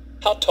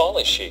 How tall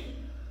is she?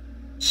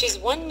 She's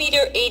 1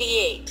 meter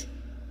 88.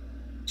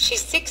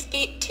 She's 6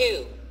 feet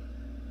 2.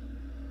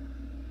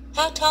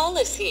 How tall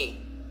is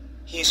he?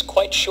 He's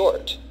quite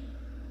short.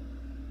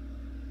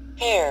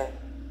 Hair.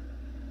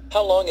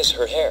 How long is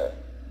her hair?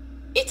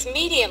 It's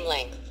medium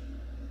length.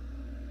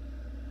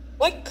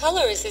 What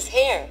color is his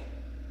hair?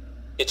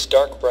 It's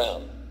dark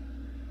brown.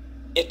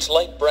 It's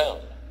light brown.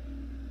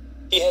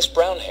 He has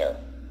brown hair.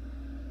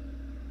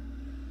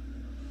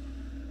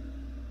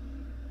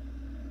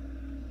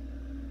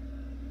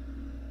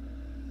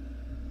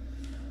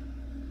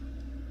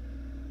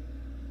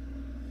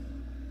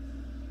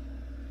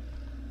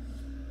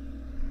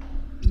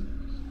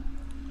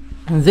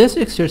 In this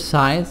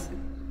exercise,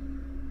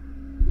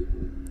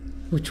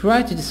 we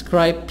try to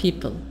describe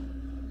people.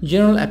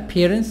 General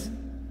appearance.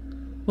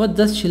 What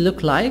does she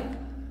look like?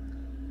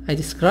 I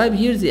describe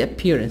here the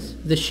appearance,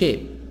 the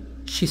shape.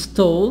 She's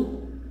tall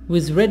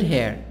with red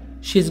hair.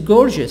 She's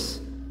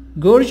gorgeous.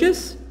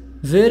 Gorgeous,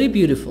 very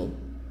beautiful.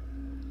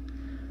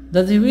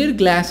 Does he wear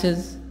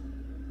glasses?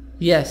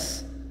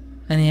 Yes,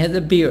 and he has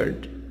a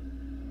beard.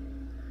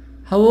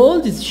 How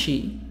old is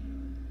she?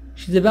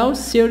 She's about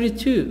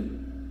 32.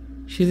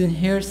 She's in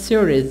her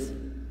 30s.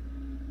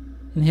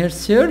 In her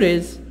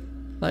 30s,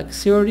 like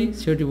 30,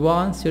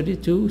 31,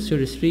 32,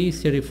 33,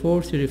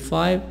 34,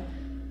 35,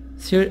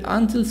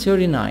 until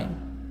 39.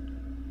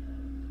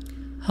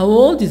 How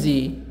old is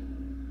he?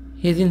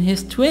 He's in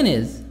his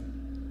 20s.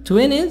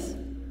 20s?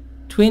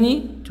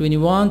 20,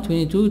 21,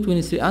 22,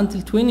 23,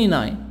 until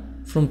 29.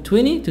 From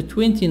 20 to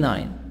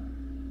 29.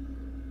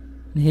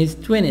 In his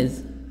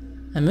 20s.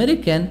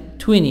 American,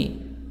 20.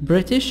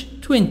 British,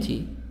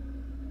 20.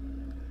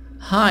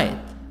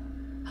 Height.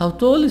 How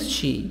tall is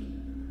she?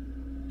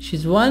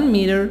 She's 1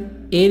 meter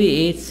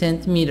 88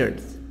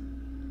 centimeters.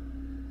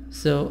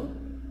 So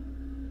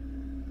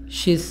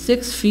she's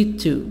 6 feet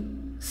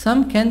 2.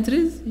 Some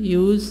countries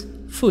use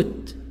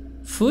foot.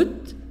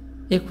 Foot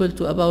equal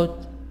to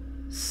about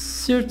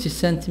 30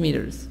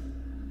 centimeters.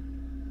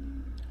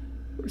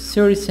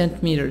 30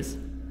 centimeters.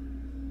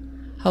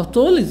 How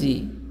tall is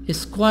he?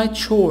 He's quite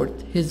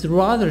short. He's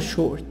rather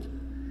short.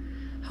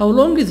 How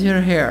long is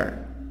her hair?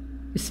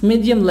 It's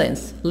medium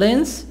length.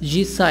 Length,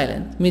 G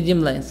silent.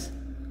 Medium length.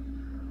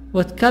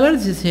 What color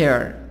is his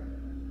hair?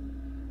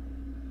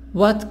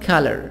 What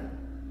color?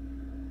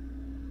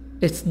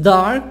 It's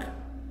dark.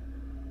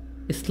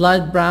 It's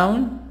light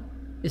brown.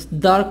 It's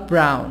dark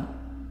brown.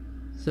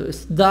 So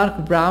it's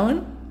dark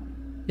brown.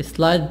 It's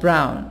light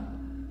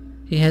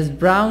brown. He has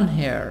brown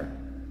hair.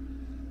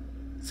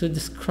 So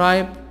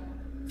describe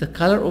the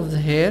color of the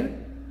hair.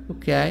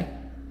 Okay,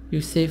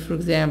 you say for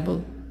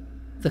example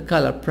the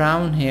color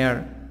brown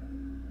hair,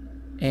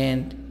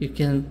 and you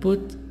can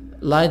put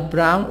light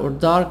brown or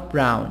dark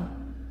brown.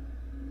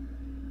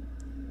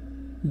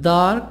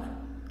 Dark,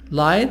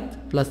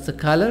 light plus the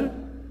color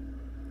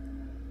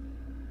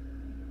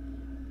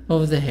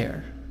of the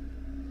hair.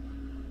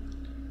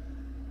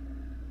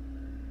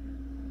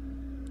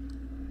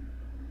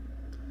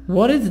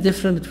 What is the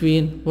difference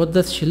between what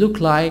does she look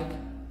like,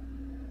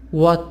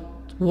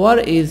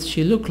 what is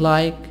she look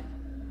like,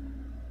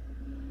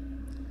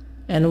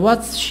 and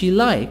what's she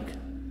like?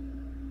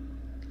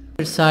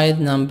 Exercise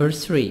number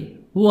 3.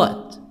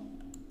 What?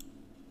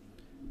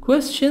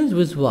 Questions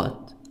with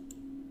what?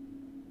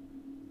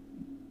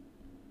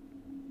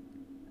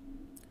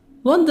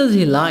 What does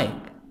he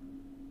like?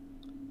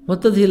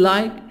 What does he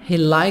like? He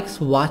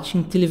likes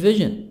watching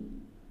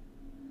television.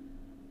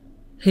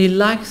 He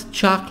likes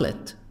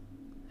chocolate.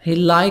 He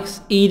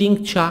likes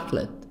eating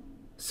chocolate.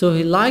 So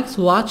he likes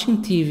watching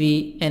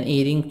TV and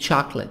eating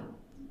chocolate.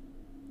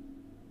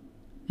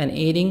 And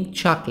eating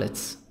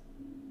chocolates.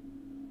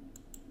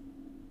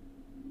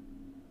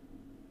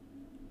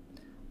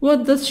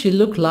 What does she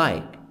look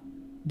like?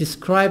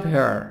 Describe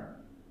her.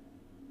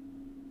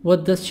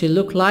 What does she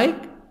look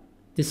like?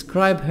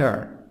 Describe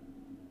her.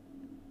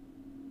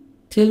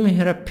 Tell me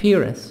her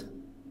appearance.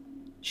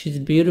 She's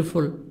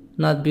beautiful,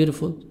 not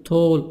beautiful,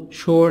 tall,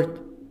 short.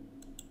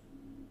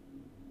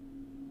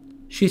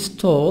 She's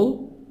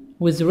tall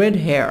with red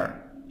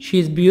hair.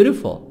 She's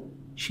beautiful.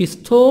 She's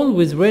tall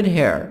with red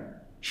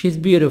hair. She's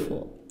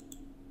beautiful.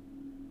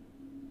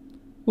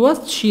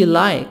 What's she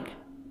like?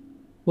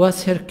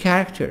 What's her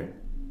character?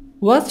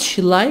 What's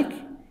she like?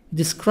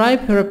 Describe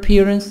her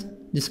appearance.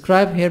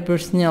 Describe her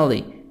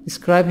personality.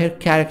 Describe her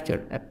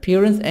character.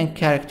 Appearance and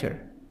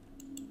character.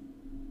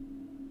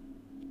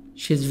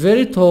 She's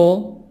very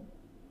tall.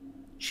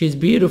 She's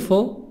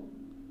beautiful.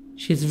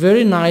 She's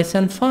very nice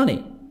and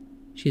funny.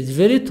 She's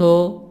very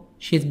tall.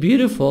 She's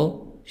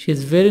beautiful.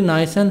 She's very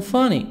nice and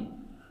funny.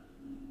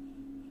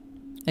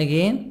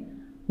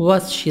 Again,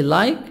 what's she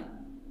like?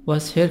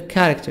 What's her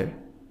character?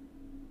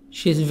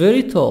 She's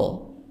very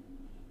tall.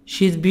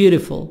 She's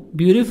beautiful.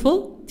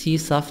 Beautiful, T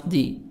soft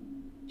D.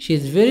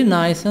 She's very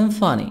nice and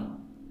funny.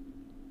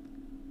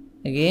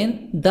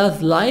 Again,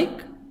 does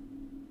like.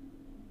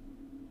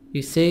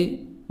 You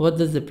say, what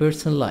does the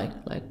person like?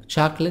 Like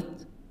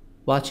chocolate,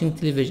 watching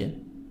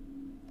television.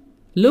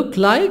 Look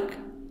like,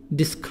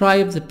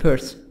 describe the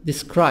person.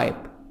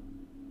 Describe.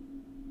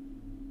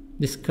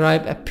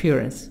 Describe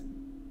appearance.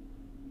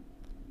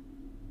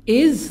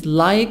 Is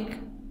like,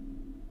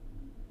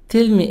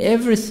 tell me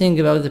everything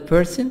about the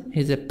person,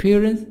 his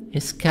appearance,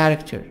 his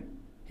character,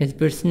 his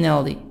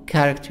personality,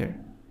 character.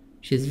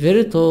 She's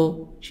very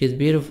tall, she's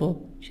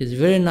beautiful, she's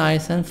very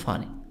nice and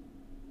funny.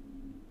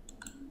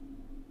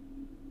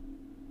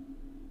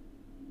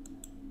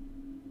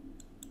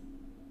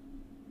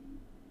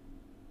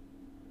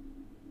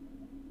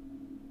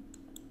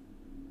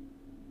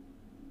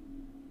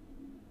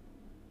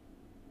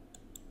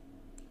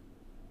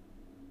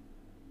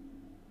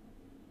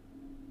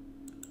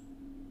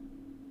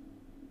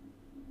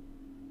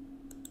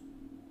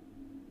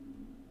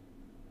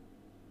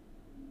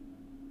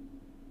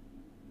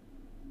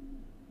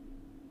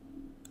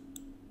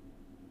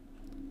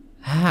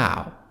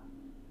 How?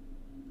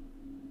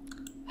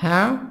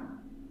 How?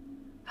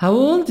 How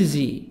old is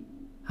he?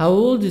 How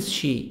old is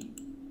she?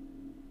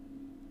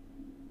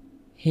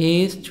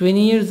 He is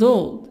 20 years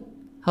old.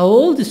 How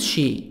old is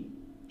she?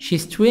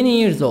 She's 20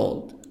 years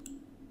old.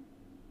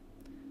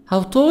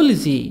 How tall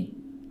is he?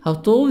 How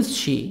tall is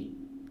she?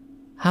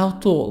 How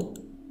tall?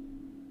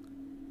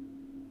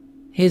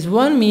 He's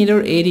 1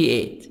 meter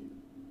 88.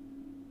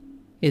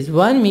 He's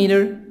 1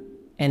 meter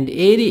and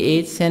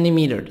 88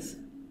 centimeters.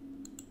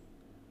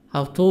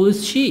 How tall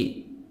is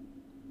she?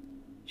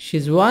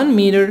 She's 1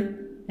 meter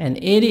and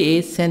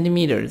 88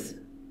 centimeters.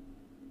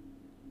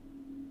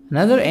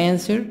 Another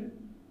answer,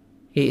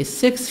 he is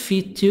 6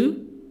 feet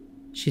 2.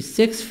 She's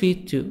 6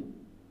 feet 2.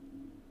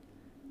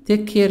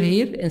 Take care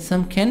here, in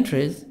some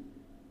countries,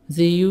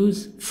 they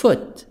use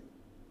foot.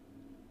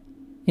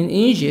 In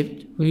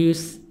Egypt, we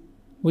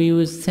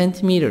use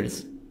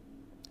centimeters.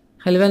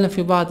 خلي بالنا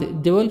في بعض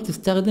الدول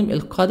تستخدم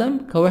القدم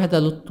كوحدة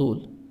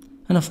للطول.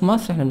 هنا في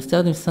مصر احنا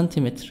بنستخدم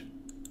السنتيمتر.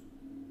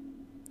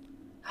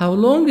 How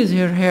long is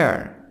her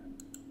hair?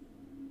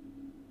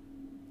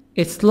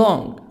 It's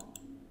long.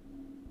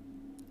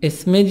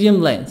 It's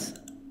medium length.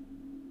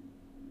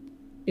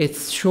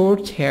 It's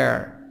short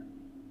hair.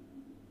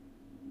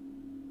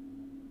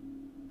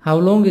 How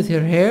long is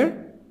her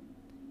hair?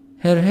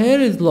 Her hair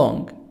is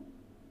long.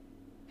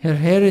 Her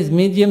hair is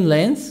medium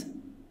length.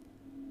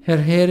 Her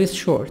hair is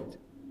short.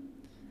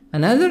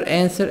 Another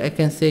answer I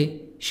can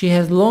say, she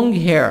has long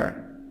hair.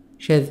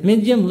 She has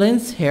medium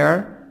length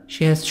hair.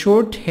 She has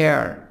short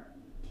hair.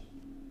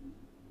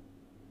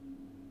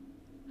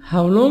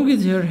 How long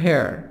is her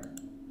hair?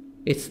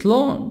 It's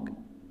long.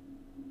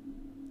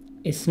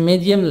 It's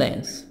medium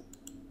length.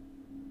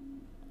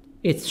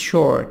 It's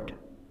short.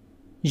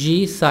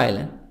 G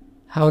silent.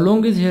 How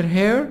long is her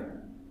hair?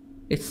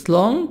 It's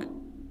long.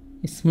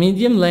 It's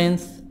medium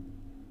length.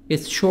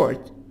 It's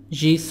short.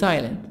 G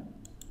silent.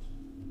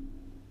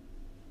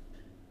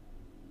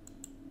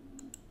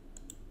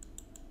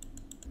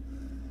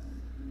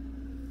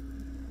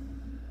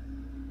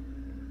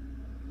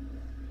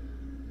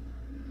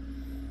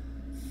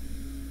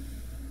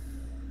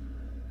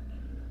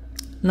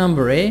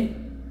 Number A.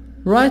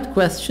 Write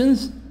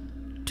questions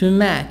to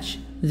match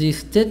these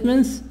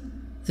statements,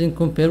 then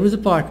compare with the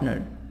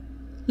partner.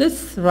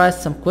 Let's write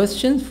some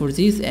questions for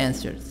these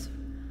answers.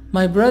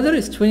 My brother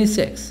is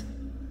 26.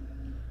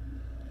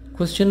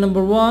 Question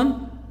number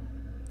 1.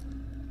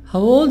 How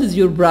old is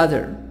your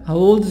brother? How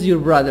old is your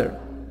brother?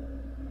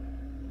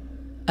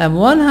 I'm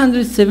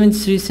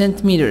 173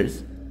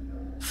 centimeters,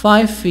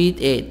 5 feet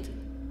 8.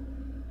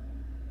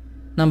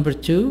 Number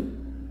 2.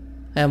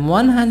 I am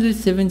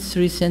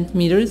 173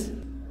 centimeters,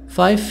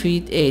 5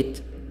 feet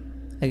 8.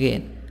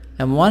 Again,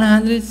 I am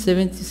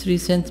 173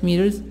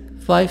 centimeters,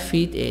 5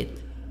 feet 8.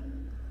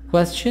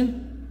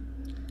 Question.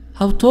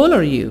 How tall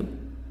are you?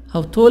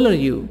 How tall are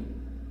you?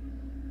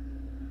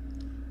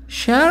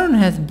 Sharon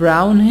has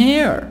brown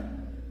hair.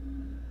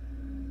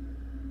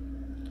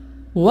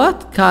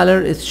 What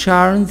color is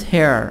Sharon's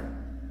hair?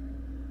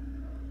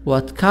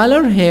 What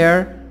color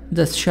hair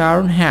does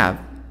Sharon have?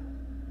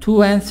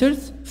 Two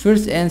answers.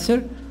 First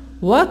answer.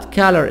 What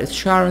color is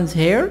Sharon's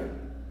hair?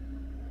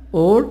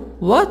 Or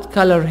what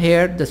color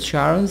hair does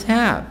Sharon's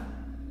have?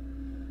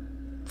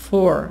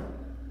 4.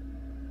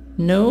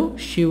 No,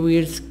 she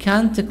wears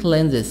contact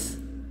lenses.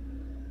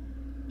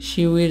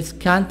 She wears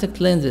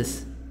contact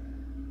lenses.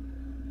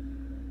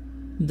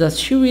 Does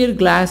she wear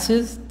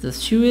glasses?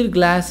 Does she wear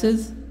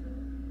glasses?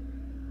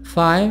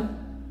 5.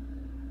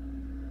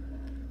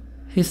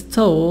 He's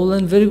tall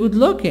and very good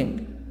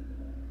looking.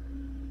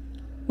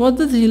 What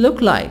does he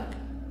look like?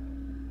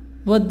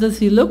 What does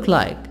he look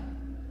like?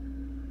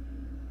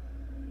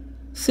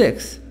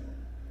 6.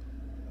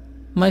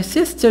 My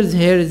sister's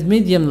hair is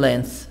medium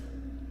length.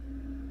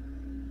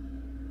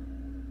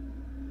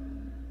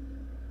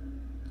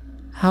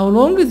 How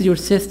long is your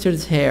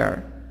sister's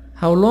hair?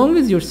 How long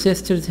is your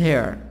sister's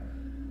hair?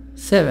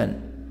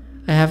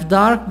 7. I have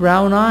dark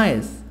brown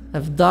eyes. I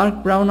have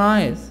dark brown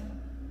eyes.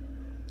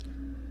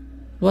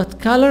 What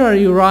color are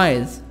your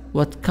eyes?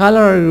 What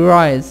color are your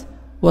eyes?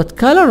 What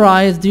color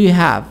eyes do you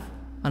have?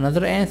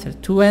 Another answer.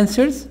 Two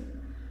answers.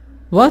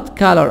 What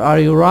color are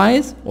your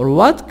eyes? Or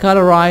what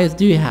color eyes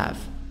do you have?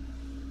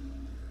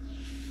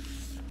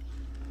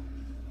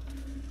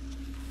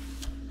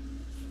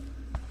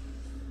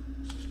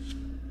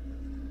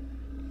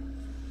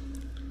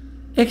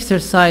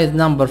 Exercise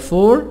number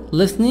 4.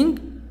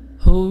 Listening.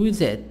 Who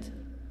is it?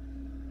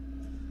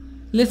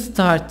 Let's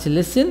start to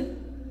listen.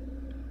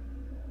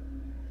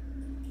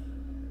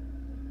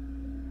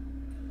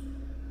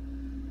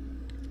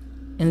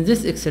 In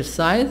this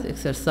exercise,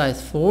 exercise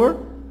 4,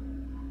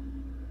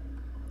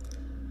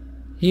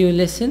 you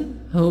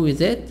listen. Who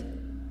is it?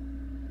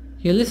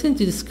 You listen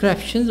to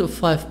descriptions of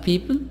 5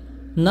 people.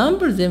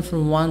 Number them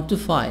from 1 to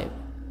 5.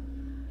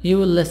 You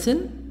will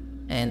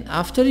listen, and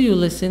after you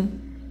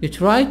listen, you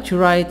try to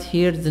write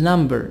here the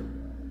number.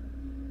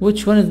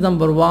 Which one is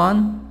number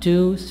 1,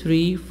 2,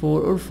 3,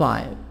 4 or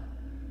 5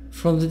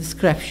 from the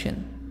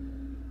description.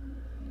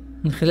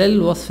 من خلال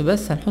الوصف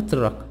بس هنحط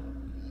الرقم.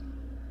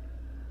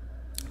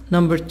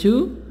 Number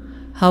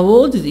 2, how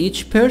old is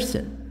each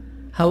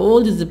person? How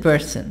old is the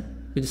person?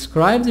 You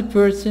describe the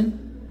person,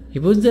 you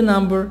put the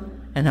number,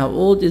 and how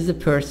old is the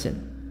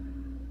person.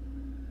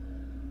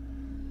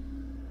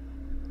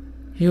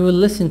 You will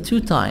listen 2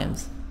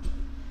 times.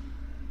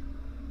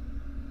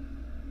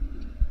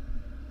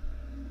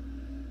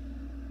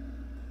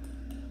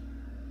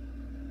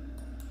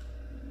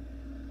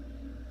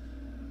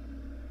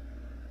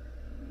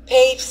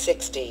 Page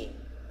 60.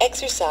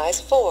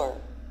 Exercise 4.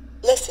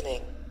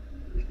 Listening.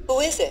 Who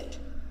is it?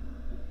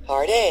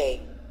 Part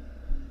A.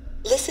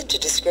 Listen to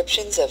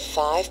descriptions of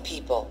 5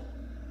 people.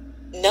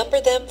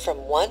 Number them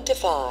from 1 to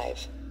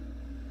 5.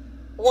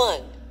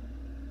 1.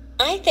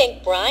 I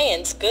think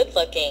Brian's good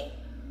looking.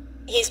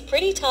 He's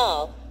pretty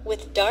tall,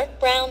 with dark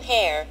brown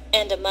hair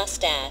and a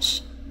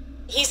mustache.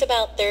 He's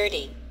about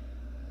 30.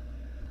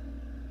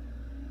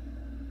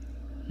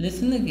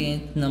 Listen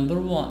again to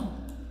number 1.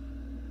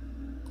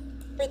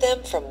 Number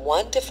them from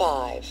 1 to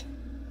 5.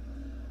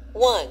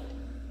 1.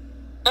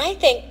 I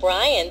think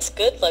Brian's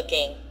good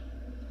looking.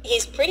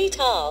 He's pretty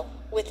tall,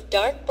 with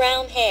dark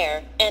brown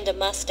hair and a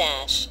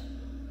mustache.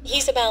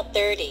 He's about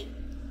 30.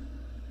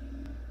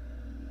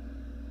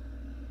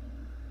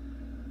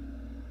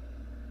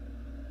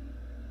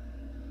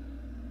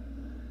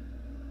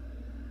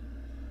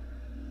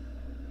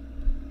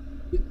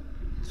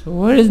 So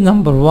where is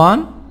number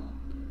 1?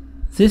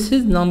 This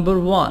is number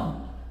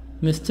 1,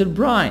 Mr.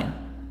 Brian.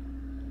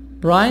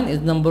 Brian is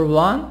number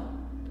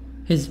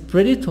 1. He's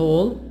pretty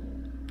tall.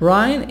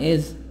 Brian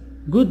is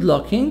good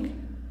looking.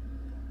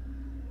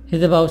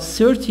 He's about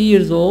 30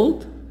 years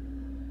old.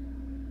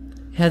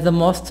 He has a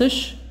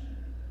mustache.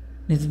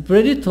 He's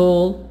pretty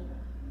tall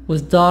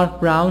with dark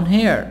brown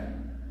hair.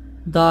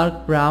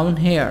 dark brown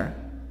hair.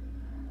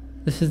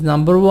 This is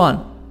number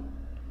 1.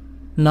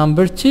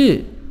 Number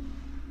 2.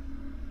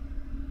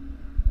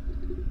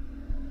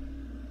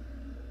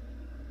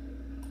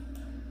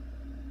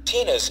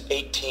 Tina's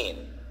 18.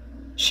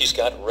 She's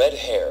got red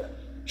hair,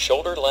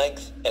 shoulder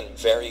length, and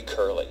very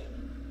curly.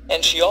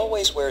 And she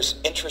always wears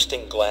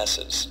interesting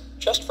glasses,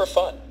 just for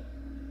fun.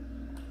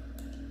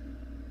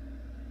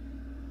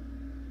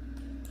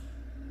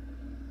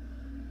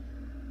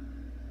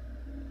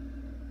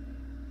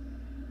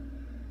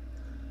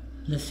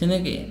 Listen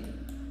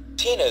again.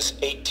 Tina's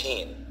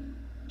 18.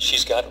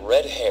 She's got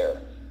red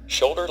hair,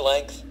 shoulder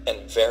length,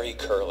 and very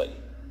curly.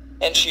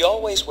 And she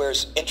always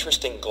wears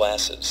interesting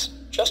glasses,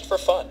 just for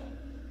fun.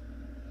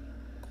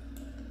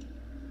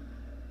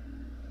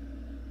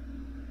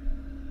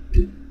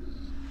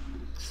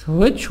 So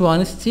which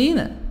one is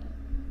Tina?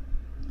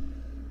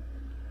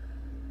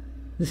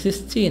 This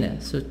is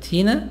Tina. So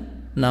Tina,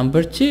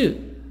 number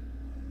 2.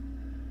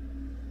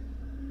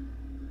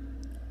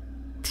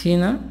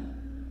 Tina.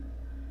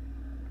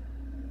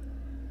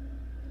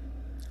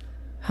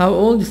 How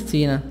old is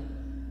Tina?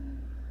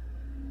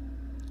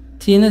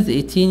 Tina is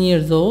 18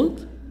 years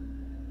old.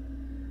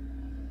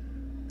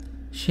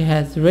 She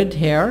has red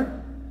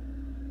hair,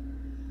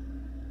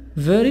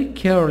 very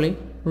curly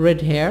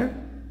red hair.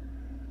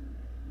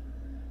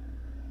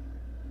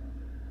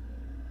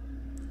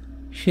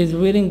 She's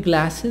wearing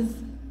glasses.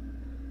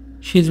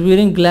 She's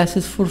wearing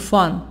glasses for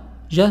fun,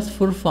 just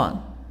for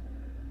fun.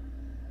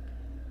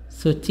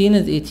 So Tina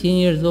is 18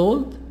 years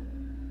old.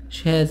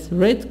 She has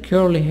red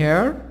curly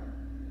hair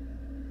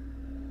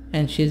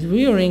and she's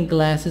wearing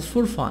glasses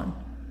for fun.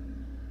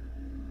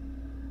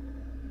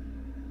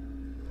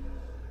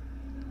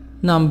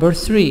 Number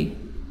 3.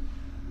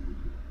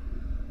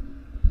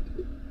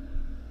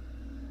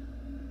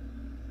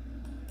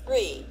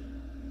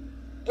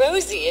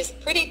 Rosie is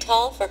pretty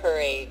tall for her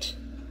age.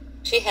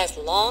 She has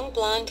long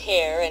blonde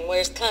hair and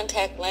wears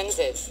contact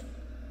lenses.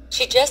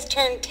 She just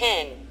turned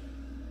 10.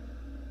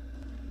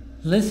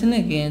 Listen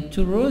again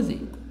to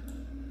Rosie.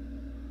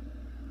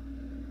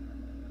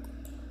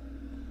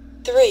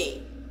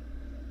 3.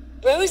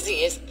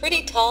 Rosie is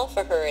pretty tall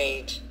for her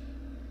age.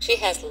 She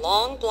has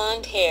long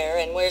blonde hair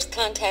and wears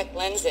contact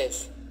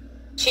lenses.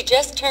 She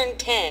just turned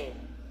 10.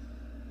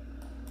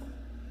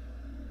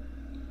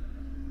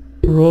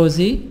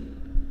 Rosie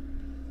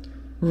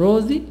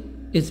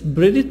is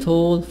pretty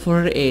tall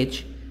for her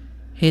age.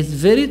 She's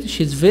very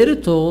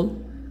tall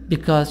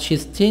because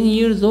she's 10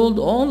 years old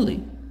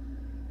only.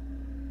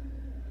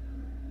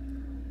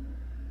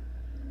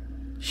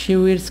 She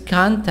wears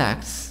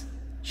contacts.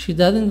 She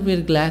doesn't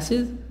wear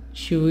glasses,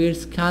 she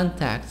wears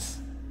contacts.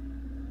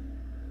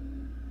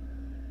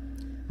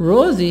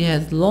 Rosie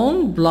has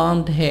long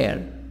blonde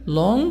hair.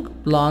 Her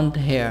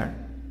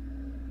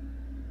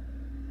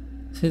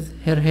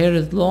hair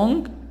is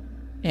long,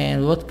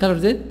 and what color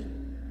is it?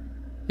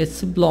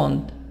 It's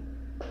blonde.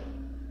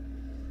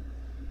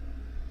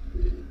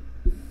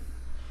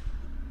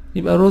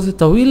 يبقى روزي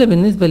طويلة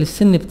بالنسبة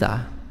للسن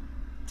بتاعها.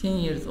 10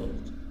 years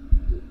old.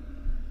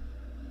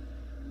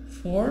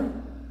 4.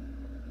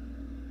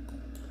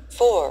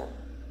 4.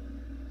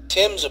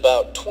 Tim's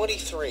about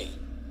 23.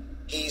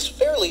 He's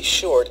fairly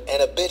short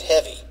and a bit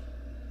heavy.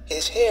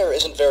 His hair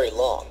isn't very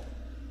long.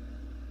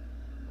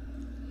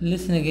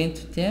 Listen again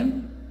to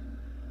Tim.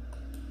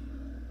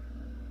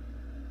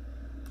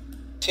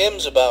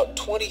 Tim's about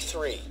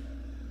 23.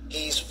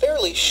 He's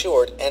fairly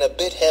short and a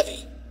bit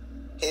heavy.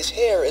 His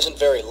hair isn't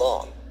very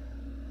long.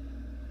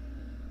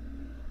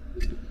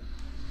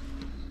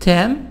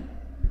 Tim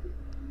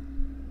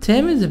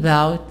is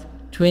about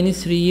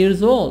 23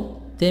 years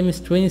old. Tim is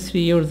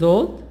 23 years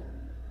old.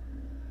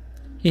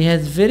 He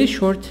has very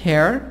short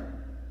hair.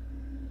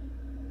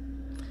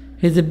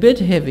 He's a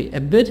little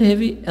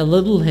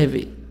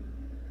heavy.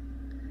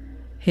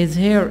 His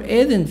hair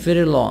isn't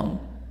very long.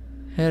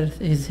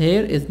 His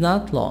hair is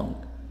not long.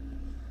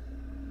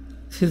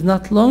 If it's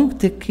not long,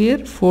 take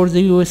care for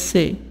the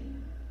USA.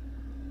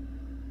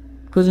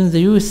 Because in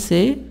the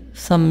USA,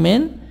 some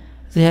men,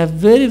 they have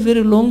very,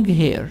 very long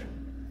hair.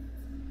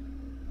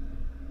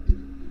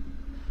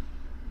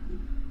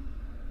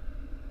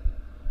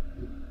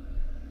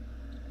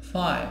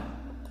 Five.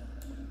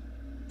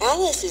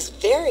 Alice is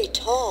very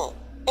tall,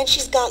 and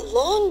she's got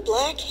long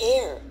black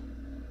hair.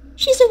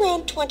 She's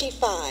around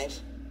 25.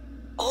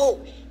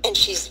 Oh, and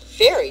she's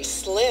very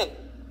slim.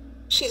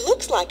 She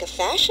looks like a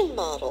fashion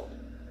model.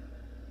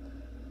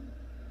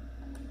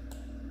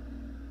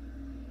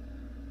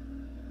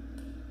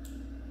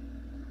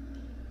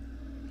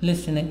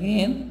 Listen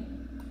again.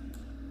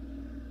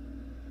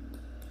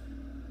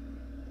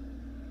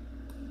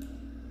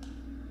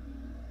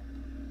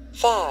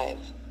 5.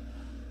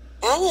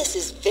 Alice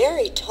is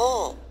very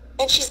tall,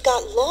 and she's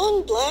got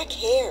long black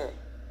hair.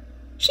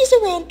 She's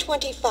around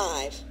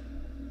 25.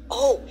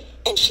 Oh,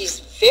 and she's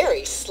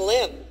very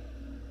slim.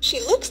 She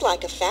looks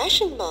like a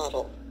fashion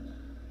model.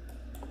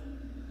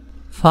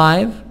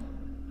 5.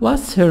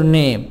 What's her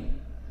name?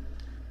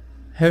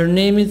 Her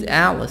name is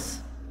Alice.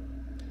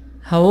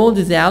 How old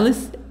is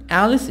Alice?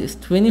 Alice is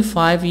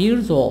 25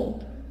 years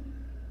old.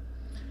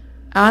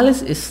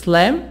 Alice is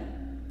slim.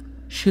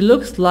 She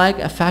looks like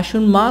a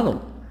fashion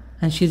model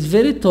and she's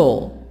very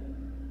tall.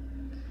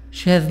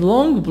 She has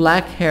long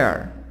black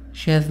hair.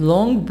 She has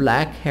long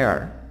black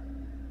hair.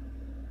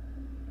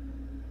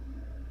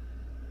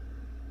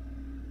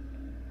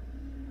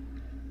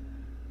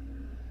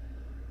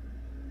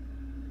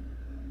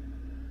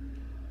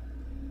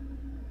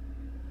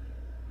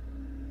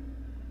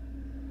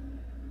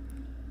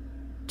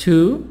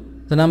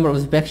 Two, the number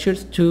of the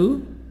pictures,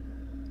 2,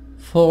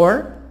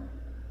 4,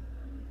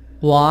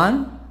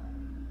 1,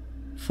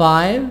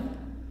 5,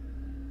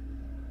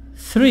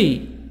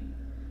 3.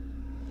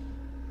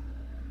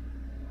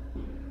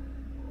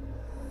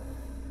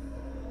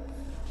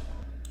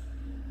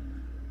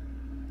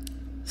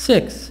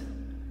 Six,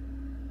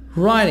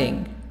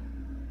 writing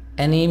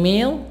an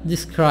email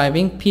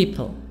describing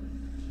people.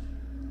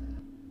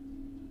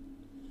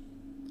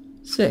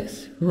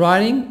 6.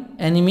 Writing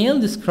an email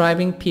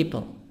describing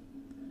people.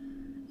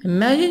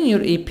 Imagine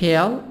your a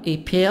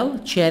pale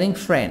chatting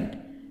friend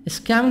is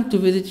coming to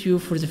visit you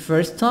for the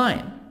first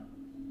time.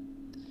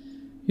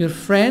 Your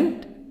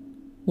friend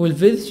will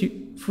visit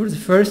you for the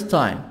first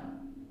time.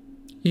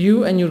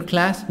 You and your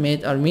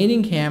classmate are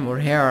meeting him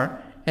or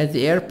her at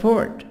the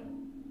airport.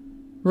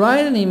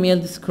 Write an email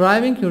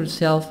describing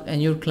yourself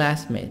and your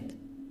classmate.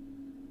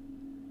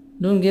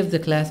 Don't give the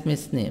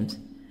classmates names.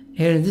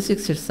 Here in this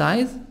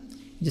exercise,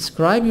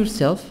 describe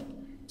yourself,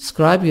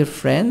 describe your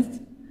friends,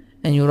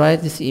 and you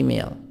write this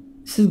email.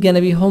 This is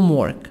gonna be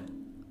homework.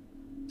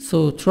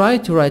 So try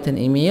to write an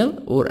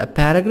email or a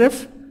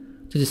paragraph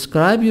to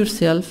describe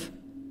yourself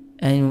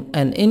and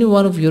any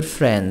one of your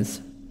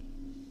friends.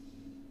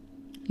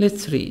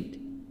 Let's read.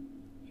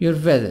 Your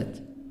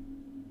visit.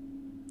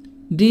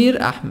 Dear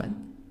Ahmed,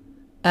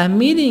 I'm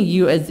meeting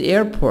you at the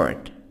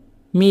airport.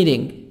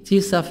 Meeting,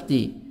 T-sub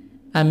D.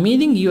 I'm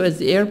meeting you at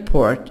the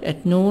airport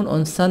at noon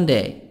on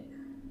Sunday.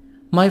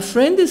 My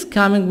friend is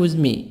coming with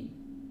me.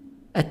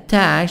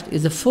 Attached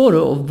is a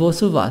photo of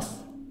both of us.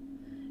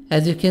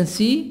 As you can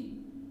see,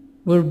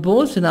 we're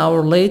both in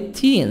our late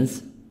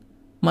teens.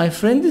 My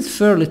friend is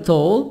fairly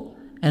tall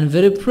and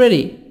very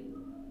pretty.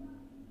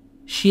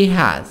 She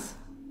has.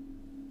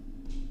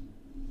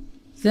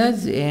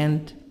 That's the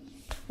end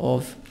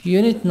of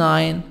Unit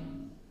 9,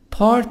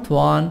 Part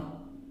 1,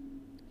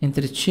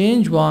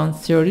 Interchange1,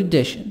 3rd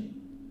edition.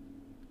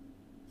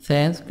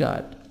 Thanks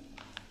God.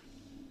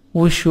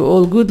 Wish you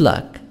all good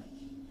luck.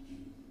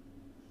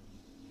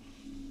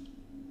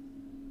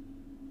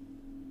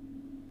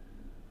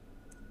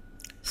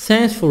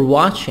 Thanks for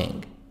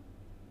watching.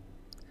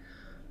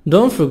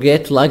 Don't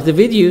forget to like the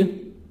video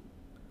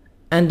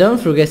and don't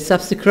forget to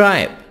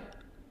subscribe.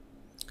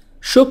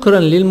 شكرا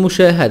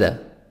للمشاهدة.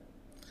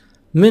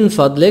 من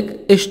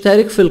فضلك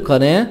اشترك في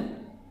القناة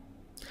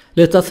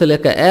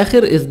لتصلك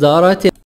آخر إصدارات